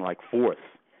finishing like fourth.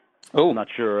 Oh, I'm not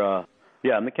sure. I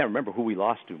can't remember who we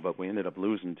lost to, but we ended up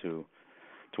losing to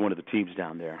one of the teams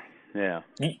down there. Yeah.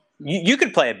 You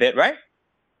could play a bit, right?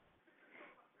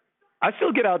 I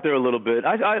still get out there a little bit.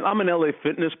 I'm an LA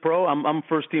Fitness pro. I'm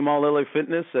first team all LA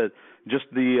Fitness at just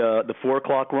the 4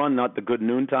 o'clock run, not the good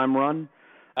noontime run.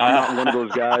 I'm not one of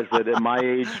those guys that at my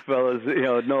age, fellas,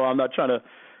 no, I'm not trying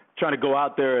to go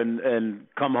out there and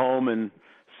come home and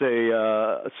say,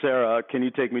 Sarah, can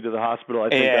you take me to the hospital? I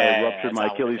think I ruptured my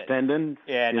Achilles tendon.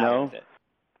 Yeah, worth it.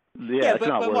 Yeah, it's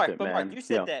not worth it, man. Mark, you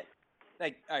said that.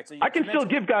 Like, all right, so I can still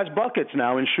give guys buckets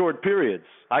now in short periods.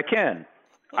 I can.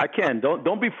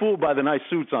 Don't be fooled by the nice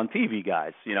suits on TV,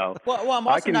 guys. Well, I'm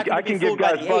also not going to be fooled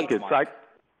by the age, Mark.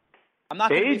 I'm not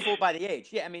going to be fooled by the age.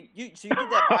 Yeah, I mean, you did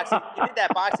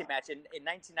that boxing match in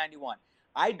 1991.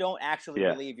 I don't actually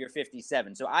believe you're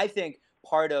 57. So I think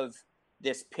part of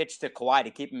this pitch to Kawhi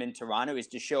to keep him in Toronto is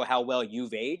to show how well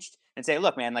you've aged and say,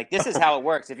 look, man, like this is how it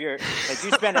works. If you're like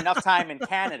you spend enough time in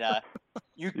Canada,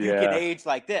 you can age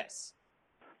like this.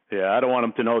 Yeah, I don't want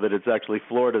them to know that it's actually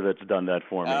Florida that's done that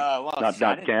for me,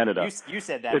 not Canada. You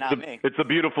said that, not me. It's the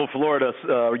beautiful Florida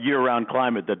year-round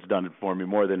climate that's done it for me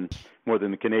more than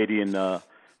the Canadian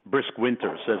brisk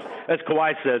winters. As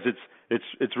Kawhi says,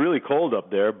 it's really cold up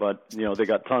there, but they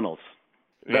got tunnels.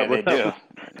 Yeah, they do.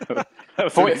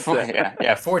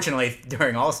 Fortunately,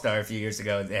 during All-Star a few years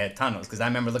ago, they had tunnels because I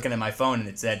remember looking at my phone and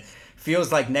it said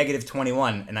feels like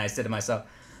 -21, and I said to myself,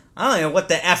 I don't know what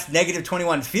the F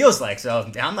 -21 feels like, so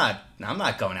I'm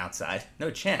not going outside. No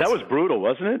chance. That was brutal,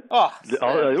 wasn't it?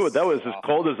 That was as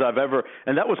cold as I've ever,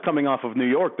 and that was coming off of New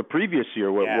York the previous year,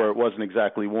 where it wasn't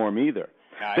exactly warm either.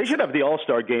 They should have the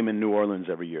All-Star game in New Orleans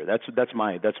every year. That's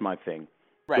my thing.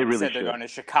 Right. They really they're going to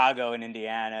Chicago and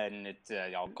Indiana, and it's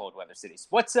all cold weather cities.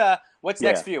 What's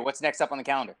next for you? What's next up on the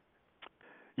calendar?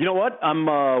 You know what? I'm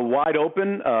wide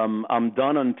open. I'm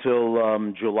done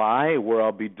until July, where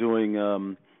I'll be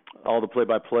doing all the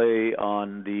play-by-play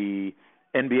on the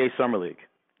NBA Summer League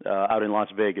out in Las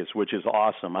Vegas, which is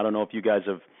awesome. I don't know if you guys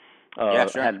have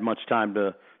had much time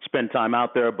to spend time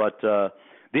out there, but the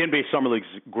NBA Summer League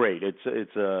is great. It's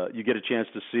you get a chance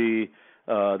to see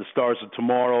the stars of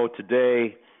tomorrow,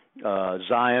 today.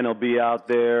 Zion will be out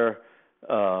there.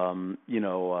 All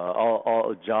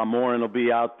Ja Morant will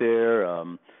be out there.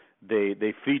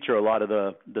 They feature a lot of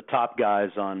the top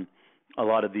guys on a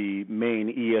lot of the main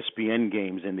ESPN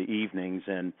games in the evenings.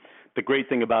 And the great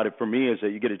thing about it for me is that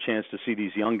you get a chance to see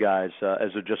these young guys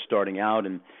as they're just starting out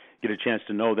and get a chance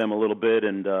to know them a little bit.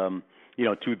 And,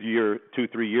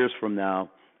 2-3 years from now,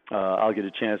 I'll get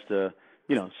a chance to,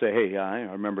 say, hey, I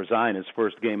remember Zion, his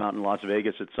first game out in Las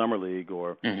Vegas at Summer League,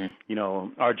 or,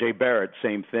 R.J. Barrett,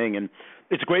 same thing. And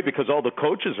it's great because all the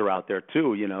coaches are out there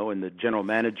too, and the general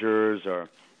managers are.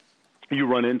 You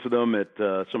run into them at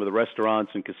some of the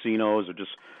restaurants and casinos, or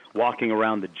just walking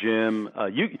around the gym.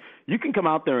 You can come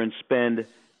out there and spend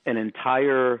an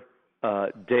entire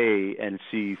day and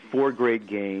see 4 great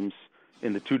games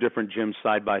in the 2 different gyms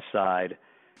side by side,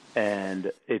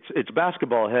 and it's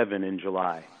basketball heaven in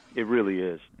July. It really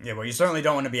is. Yeah, well, you certainly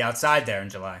don't want to be outside there in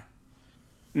July.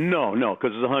 No,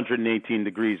 because it's 118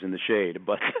 degrees in the shade.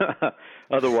 But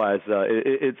otherwise,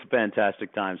 it's a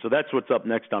fantastic time. So that's what's up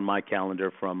next on my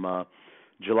calendar from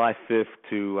July 5th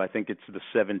to I think it's the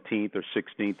 17th or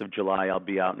 16th of July. I'll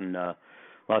be out in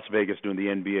Las Vegas doing the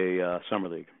NBA Summer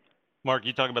League. Mark,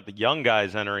 you talk about the young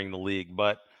guys entering the league,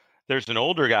 but there's an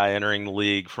older guy entering the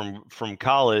league from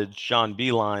college, Sean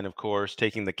Beeline, of course,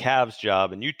 taking the Cavs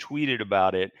job, and you tweeted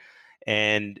about it,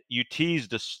 and you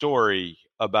teased a story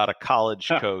about a college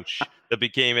coach that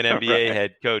became an NBA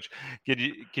head coach. Could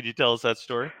you tell us that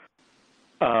story?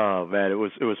 Oh man, it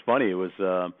was funny. It was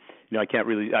I can't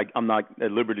really I'm not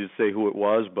at liberty to say who it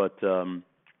was, but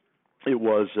it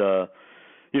was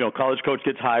college coach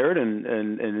gets hired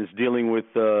and is dealing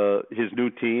with his new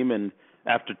team, and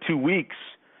after 2 weeks,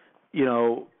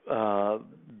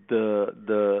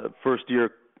 the first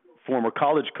year former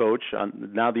college coach,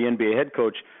 now the NBA head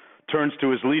coach, turns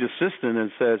to his lead assistant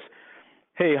and says,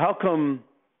 hey, how come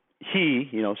he,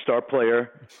 star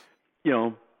player,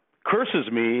 curses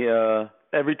me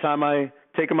every time I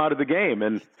take him out of the game?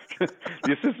 And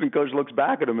the assistant coach looks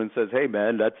back at him and says, hey,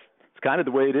 man, it's kind of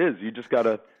the way it is. You just got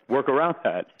to work around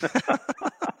that.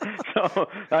 So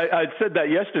I said that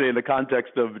yesterday in the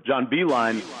context of John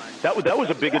Beeline. That was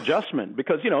a big adjustment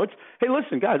because, it's, hey,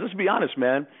 listen, guys, let's be honest,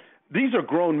 man. These are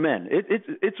grown men.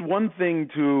 It's one thing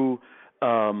to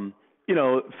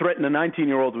threaten a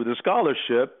 19-year-old with a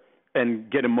scholarship and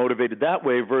get him motivated that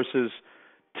way versus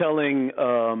telling,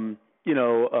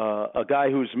 a guy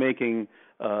who's making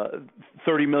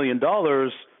 $30 million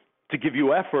to give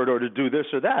you effort or to do this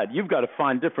or that. You've got to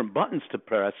find different buttons to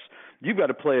press. You've got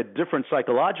to play a different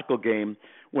psychological game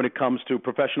when it comes to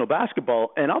professional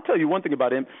basketball. And I'll tell you one thing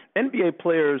about him. NBA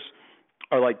players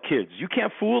are like kids. You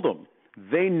can't fool them.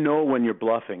 They know when you're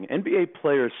bluffing. NBA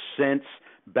players sense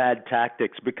bad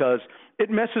tactics because it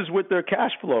messes with their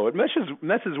cash flow. It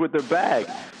messes with their bag.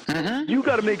 Mm-hmm. You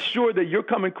got to make sure that you're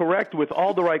coming correct with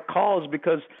all the right calls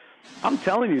because I'm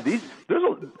telling you,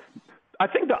 I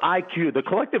think the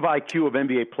collective IQ of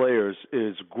NBA players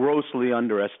is grossly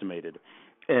underestimated.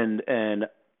 And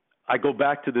I go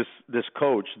back to this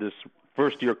coach, this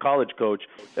first-year college coach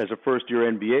as a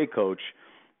first-year NBA coach.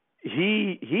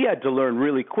 He had to learn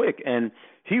really quick, and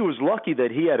he was lucky that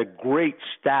he had a great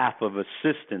staff of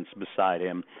assistants beside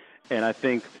him. And I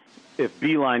think if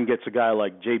Beeline gets a guy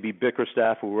like J.B.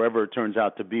 Bickerstaff or whoever it turns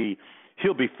out to be,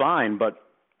 he'll be fine. But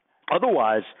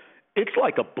otherwise, it's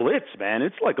like a blitz, man.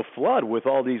 It's like a flood with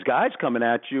all these guys coming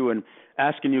at you and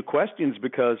asking you questions,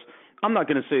 because I'm not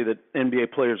going to say that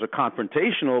NBA players are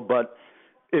confrontational, but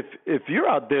if you're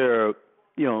out there,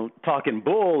 talking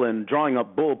bull and drawing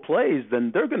up bull plays,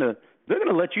 then they're gonna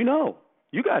let you know.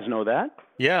 You guys know that.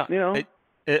 Yeah.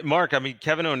 Mark, I mean,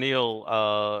 Kevin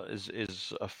O'Neill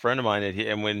is a friend of mine,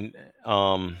 and when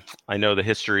I know the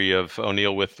history of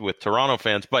O'Neill with Toronto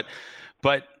fans, but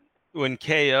when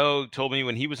KO told me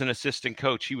when he was an assistant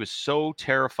coach, he was so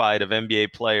terrified of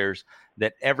NBA players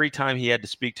that every time he had to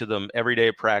speak to them every day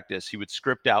of practice, he would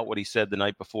script out what he said the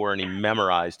night before, and he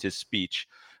memorized his speech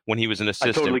when he was an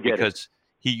assistant. I totally get because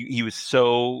he was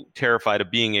so terrified of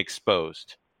being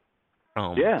exposed.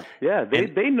 They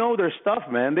know their stuff,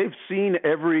 man. They've seen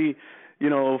every,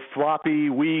 floppy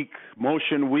weak,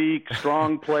 motion weak,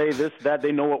 strong play, this, that.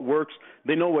 They know what works.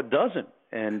 They know what doesn't.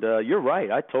 And you're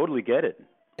right. I totally get it,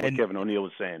 what Kevin O'Neill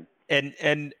was saying.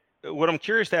 And what I'm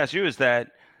curious to ask you is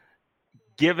that,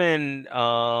 given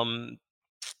the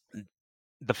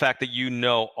fact that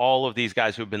all of these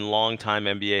guys who have been longtime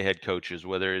NBA head coaches,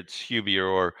 whether it's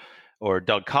Hubie or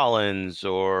Doug Collins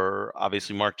or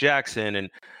obviously Mark Jackson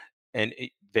and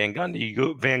Van Gundy,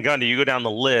 you go down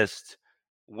the list.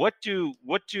 What do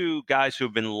guys who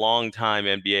have been longtime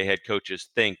NBA head coaches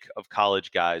think of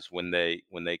college guys when they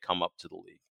come up to the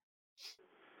league?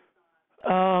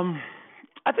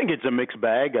 I think it's a mixed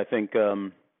bag. I think there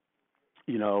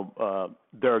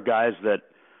are guys that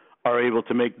are able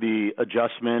to make the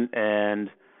adjustment and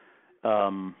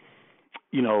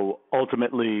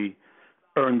ultimately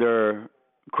earn their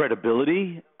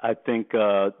credibility. I think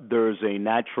there's a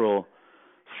natural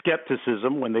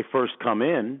skepticism when they first come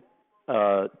in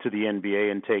to the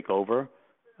NBA and take over.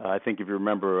 I think if you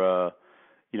remember,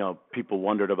 people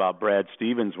wondered about Brad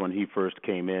Stevens when he first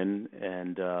came in,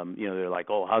 and they're like,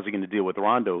 "Oh, how's he going to deal with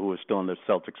Rondo, who was still on the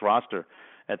Celtics roster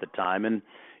at the time?" And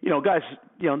guys,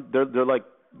 they're like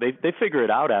they figure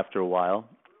it out after a while,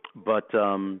 but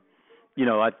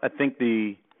I think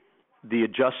the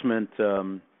adjustment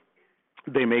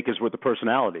they make is with the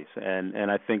personalities,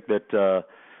 and I think that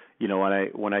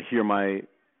when I hear my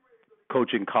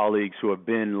coaching colleagues who have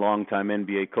been longtime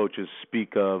NBA coaches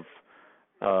speak of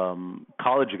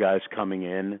college guys coming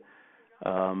in,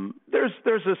 there's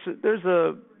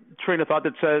a train of thought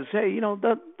that says, hey,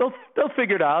 they'll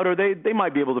figure it out, or they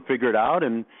might be able to figure it out,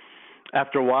 and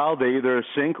after a while they either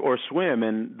sink or swim.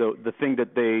 And the thing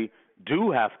that they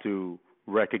do have to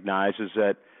recognize is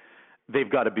that they've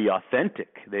got to be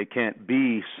authentic. They can't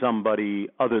be somebody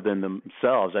other than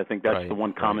themselves. I think that's the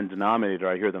one common denominator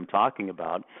I hear them talking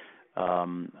about.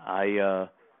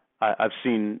 I've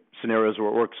seen scenarios where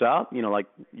it works out. Like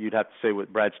you'd have to say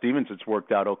with Brad Stevens, it's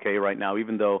worked out okay right now,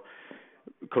 even though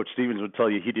Coach Stevens would tell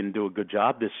you he didn't do a good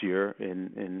job this year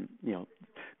in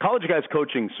college guys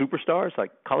coaching superstars,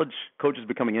 like college coaches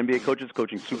becoming NBA coaches,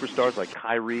 coaching superstars like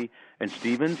Kyrie and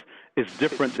Stevens is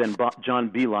different than John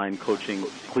Beeline coaching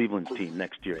Cleveland's team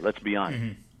next year. Let's be honest.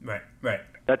 Mm-hmm. Right.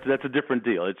 That's a different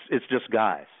deal. It's just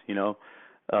guys,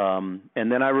 And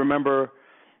then I remember,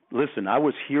 listen, I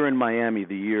was here in Miami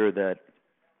the year that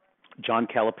John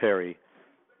Calipari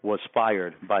was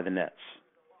fired by the Nets.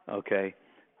 Okay,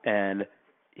 and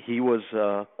he was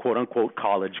a quote-unquote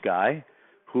college guy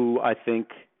who I think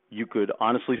you could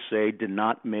honestly say did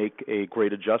not make a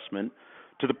great adjustment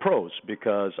to the pros,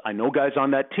 because I know guys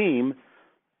on that team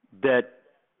that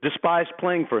despised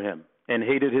playing for him and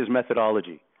hated his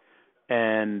methodology.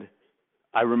 And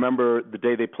I remember the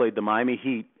day they played the Miami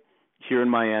Heat here in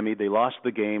Miami, they lost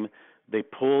the game. The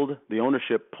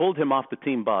ownership pulled him off the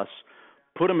team bus,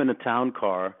 put him in a town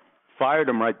car, fired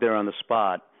him right there on the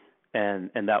spot, and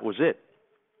that was it.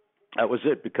 That was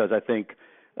it, because I think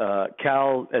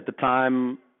Cal at the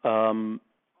time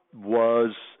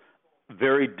was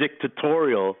very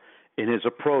dictatorial in his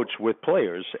approach with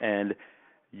players, and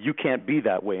you can't be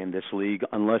that way in this league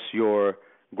unless you're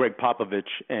Greg Popovich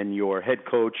and your head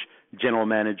coach, general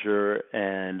manager,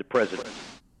 and president.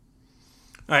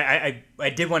 All right, I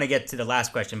did want to get to the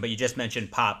last question, but you just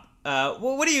mentioned Pop.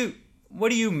 What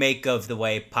do you make of the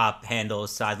way Pop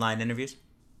handles sideline interviews?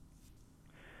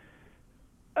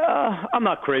 I'm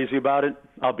not crazy about it.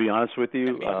 I'll be honest with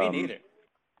you. Me neither.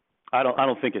 I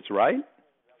don't think it's right.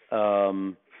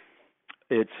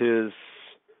 It's his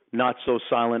not so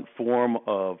silent form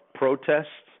of protest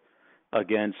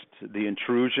against the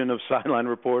intrusion of sideline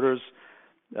reporters.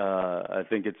 I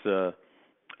think it's a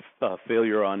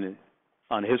failure on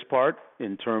his part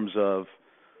in terms of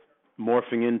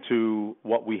morphing into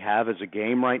what we have as a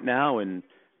game right now and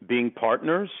being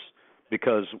partners,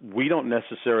 because we don't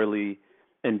necessarily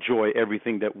enjoy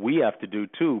everything that we have to do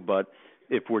too. But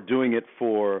if we're doing it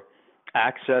for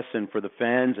access and for the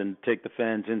fans and take the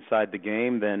fans inside the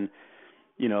game, then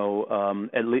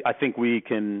at least I think we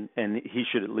can, and he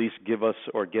should at least give us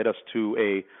or get us to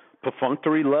a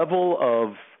perfunctory level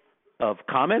of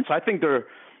comments. I think they're.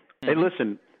 Hey,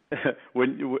 listen,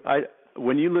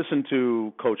 when you listen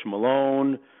to Coach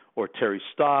Malone or Terry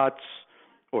Stotts,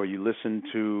 or you listen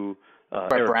to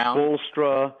Eric Brown.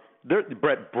 Spoelstra,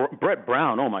 Brett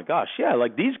Brown. Oh my gosh, yeah,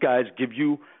 like these guys give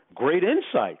you great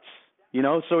insights.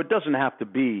 So it doesn't have to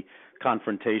be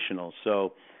confrontational.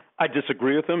 So I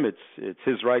disagree with him. It's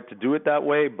his right to do it that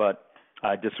way, but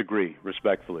I disagree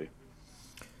respectfully.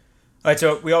 All right,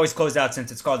 so we always close out,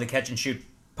 since it's called the Catch and Shoot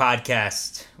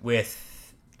podcast, with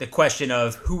the question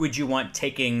of who would you want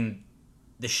taking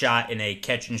the shot in a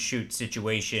catch and shoot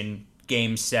situation,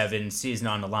 Game 7, season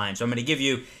on the line. So I'm going to give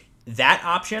you that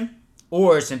option,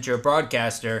 or since you're a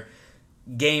broadcaster,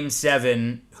 Game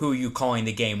 7, who are you calling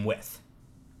the game with?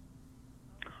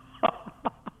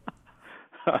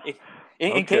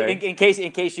 In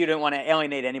case you don't want to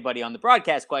alienate anybody on the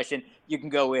broadcast question, you can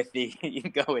go with the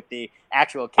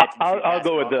actual catch and shoot.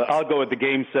 I'll go with the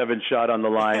Game 7 shot on the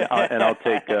line, and I'll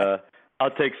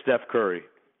take Steph Curry.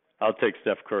 I'll take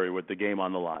Steph Curry with the game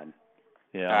on the line.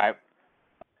 Yeah. All right.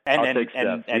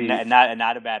 And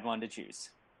not a bad one to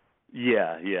choose.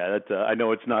 Yeah. That's I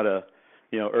know it's not a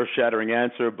earth-shattering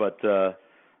answer, but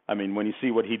I mean, when you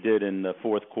see what he did in the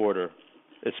fourth quarter,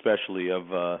 especially of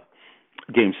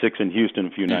Game 6 in Houston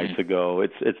a few nights ago,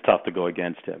 it's tough to go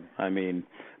against him. I mean,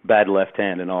 bad left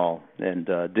hand and all, and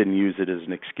didn't use it as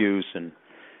an excuse, and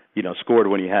scored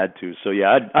when he had to. So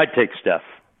yeah, I'd take Steph.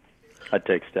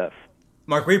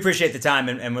 Mark, we appreciate the time,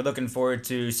 and we're looking forward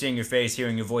to seeing your face,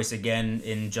 hearing your voice again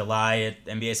in July at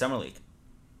NBA Summer League.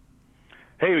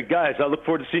 Hey guys, I look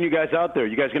forward to seeing you guys out there.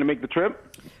 You guys going to make the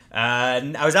trip?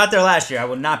 I was out there last year. I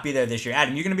will not be there this year.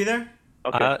 Adam, you going to be there?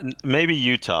 Okay. Maybe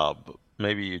Utah.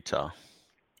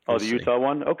 Oh, the Utah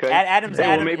one? Okay.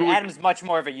 Adam's much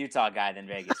more of a Utah guy than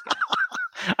Vegas guy.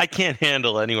 I can't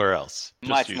handle anywhere else.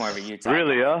 Much Utah. More of a Utah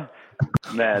Really, huh?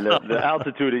 Man, the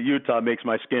altitude at Utah makes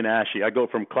my skin ashy. I go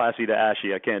from classy to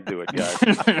ashy. I can't do it, guys.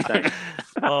 Thanks.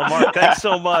 Oh, Mark, thanks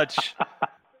so much.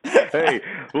 Hey,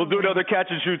 we'll do another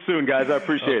catch and shoot soon, guys. I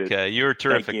appreciate it. Okay, you're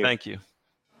terrific. Thank you.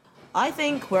 I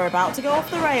think we're about to go off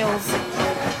the rails.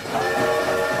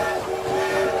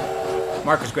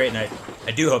 Mark was great, and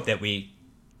I do hope that we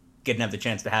get another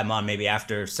chance to have him on maybe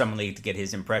after Summer League to get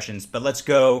his impressions. But let's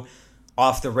go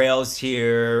off the rails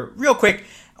here real quick.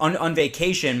 On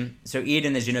vacation, so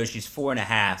Eden, as you know, she's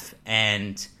 4.5,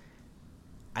 and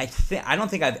I don't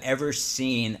think I've ever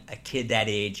seen a kid that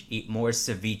age eat more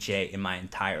ceviche in my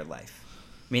entire life.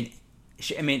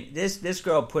 I mean, this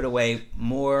girl put away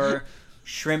more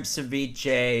shrimp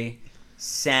ceviche,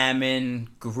 salmon,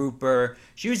 grouper.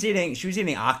 She was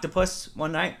eating octopus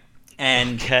one night,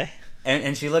 and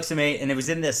she looks at me, and it was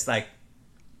in this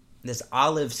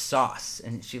olive sauce,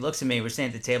 and she looks at me. We're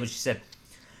sitting at the table. She said,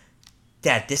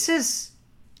 "Dad, this is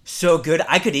so good.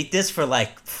 I could eat this for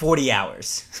 40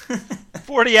 hours."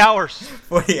 40 hours.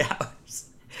 40 hours.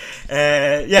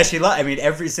 Yeah,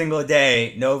 every single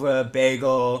day, Nova,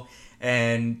 bagel,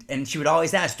 and she would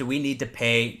always ask, "Do we need to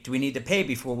pay? Do we need to pay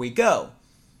before we go?"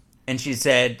 And she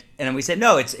said, and we said,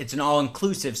 "No, it's an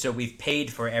all-inclusive, so we've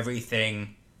paid for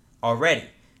everything already."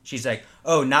 She's like,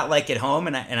 "Oh, not like at home?"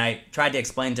 And I tried to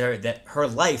explain to her that her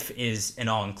life is an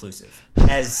all-inclusive,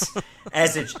 as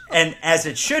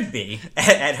it should be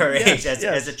at her age.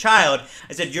 As a child,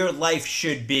 I said, "Your life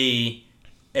should be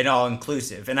an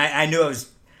all-inclusive." And I knew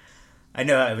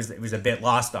it was a bit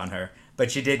lost on her, but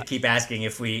she did keep asking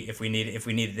if we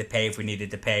needed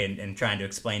to pay, and trying to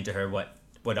explain to her what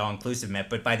all-inclusive meant.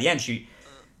 But by the end, she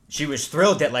was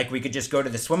thrilled that we could just go to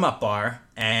the swim-up bar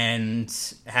and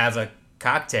have a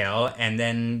cocktail, and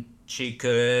then she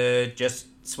could just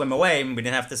swim away, and we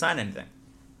didn't have to sign anything.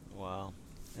 Wow.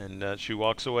 And she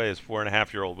walks away as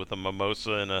 4.5-year-old with a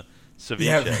mimosa and a ceviche.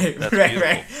 Yeah, That's beautiful.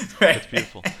 Right. That's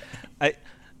beautiful.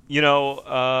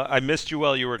 I missed you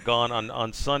while you were gone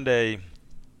on Sunday,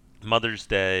 Mother's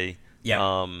Day.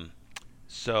 Yeah.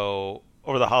 So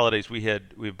over the holidays,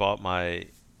 we bought my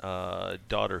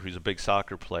daughter, who's a big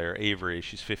soccer player, Avery.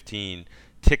 She's 15.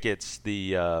 Tickets.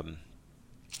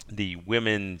 The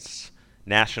women's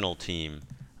national team,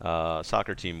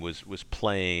 soccer team, was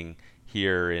playing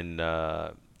here in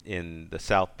the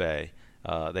South Bay.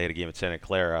 They had a game at Santa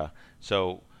Clara.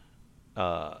 So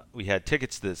we had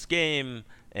tickets to this game,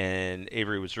 and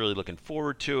Avery was really looking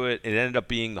forward to it. It ended up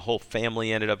being the whole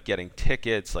family ended up getting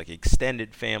tickets, like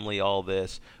extended family, all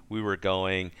this. We were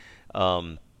going.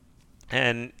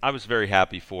 And I was very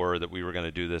happy for her that we were going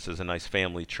to do this as a nice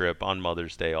family trip on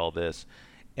Mother's Day, all this.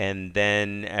 And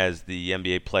then as the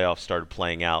NBA playoffs started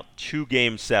playing out, 2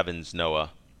 Game 7s,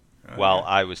 Noah, while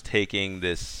I was taking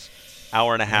this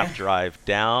hour-and-a-half drive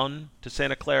down to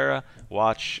Santa Clara,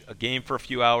 watch a game for a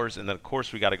few hours, and then, of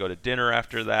course, we got to go to dinner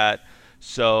after that.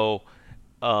 So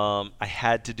I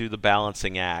had to do the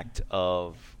balancing act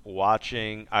of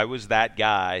watching. I was that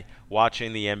guy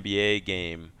watching the NBA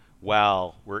game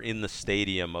while we're in the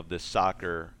stadium of this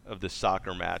soccer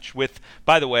match. With,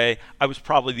 by the way, I was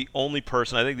probably the only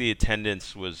person. I think the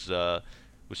attendance was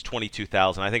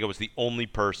 22,000. I think I was the only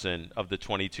person of the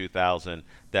 22,000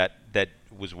 that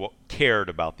cared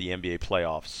about the NBA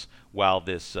playoffs while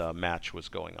this match was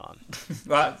going on.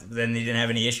 Well, then you didn't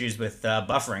have any issues with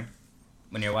buffering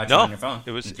when you're watching on your phone.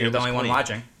 You're the only one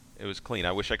watching. It was clean.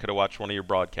 I wish I could have watched one of your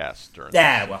broadcasts during.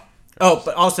 Yeah, well. Oh,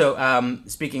 but also,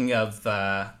 speaking of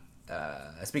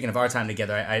our time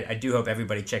together, I do hope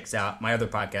everybody checks out my other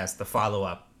podcast, The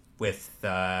Follow-Up, with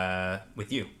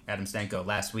you, Adam Stanko.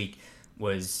 Last week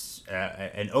was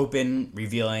an open,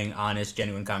 revealing, honest,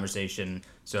 genuine conversation.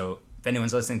 So if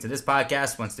anyone's listening to this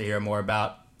podcast, wants to hear more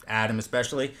about Adam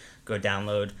especially, go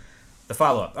download The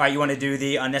Follow-Up. All right, you want to do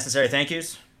the unnecessary thank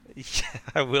yous? Yeah,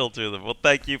 I will do them. Well,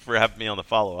 thank you for having me on The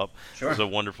Follow-Up. Sure. It was a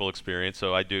wonderful experience,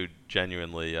 so I do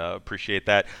genuinely appreciate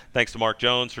that. Thanks to Mark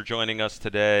Jones for joining us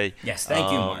today. Yes,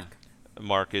 thank you, Mark.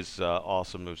 Mark is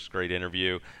awesome. It was a great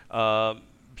interview.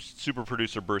 Super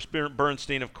producer Bruce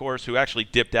Bernstein, of course, who actually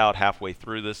dipped out halfway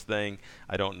through this thing.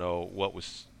 I don't know what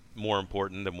was more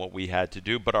important than what we had to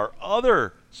do, but our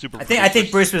other super I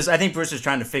think Bruce was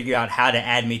trying to figure out how to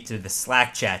add me to the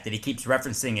Slack chat that he keeps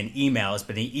referencing in emails,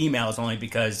 but the emails only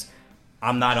because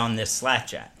I'm not on this Slack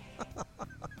chat.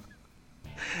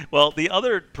 Well, the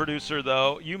other producer,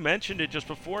 though, you mentioned it just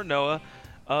before, Noah.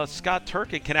 Scott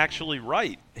Turkin can actually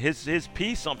write. His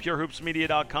piece on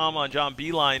purehoopsmedia.com on John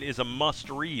Beilein is a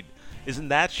must-read. Isn't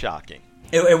that shocking?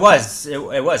 It was.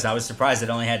 I was surprised it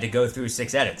only had to go through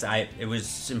 6 edits. It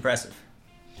was impressive.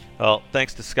 Well,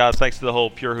 thanks to Scott. Thanks to the whole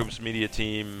Pure Hoops Media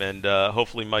team. And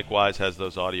hopefully Mike Wise has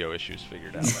those audio issues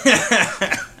figured out.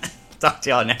 Talk to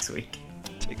y'all next week.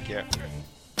 Take care.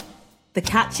 The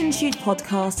Catch and Shoot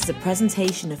podcast is a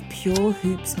presentation of Pure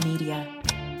Hoops Media.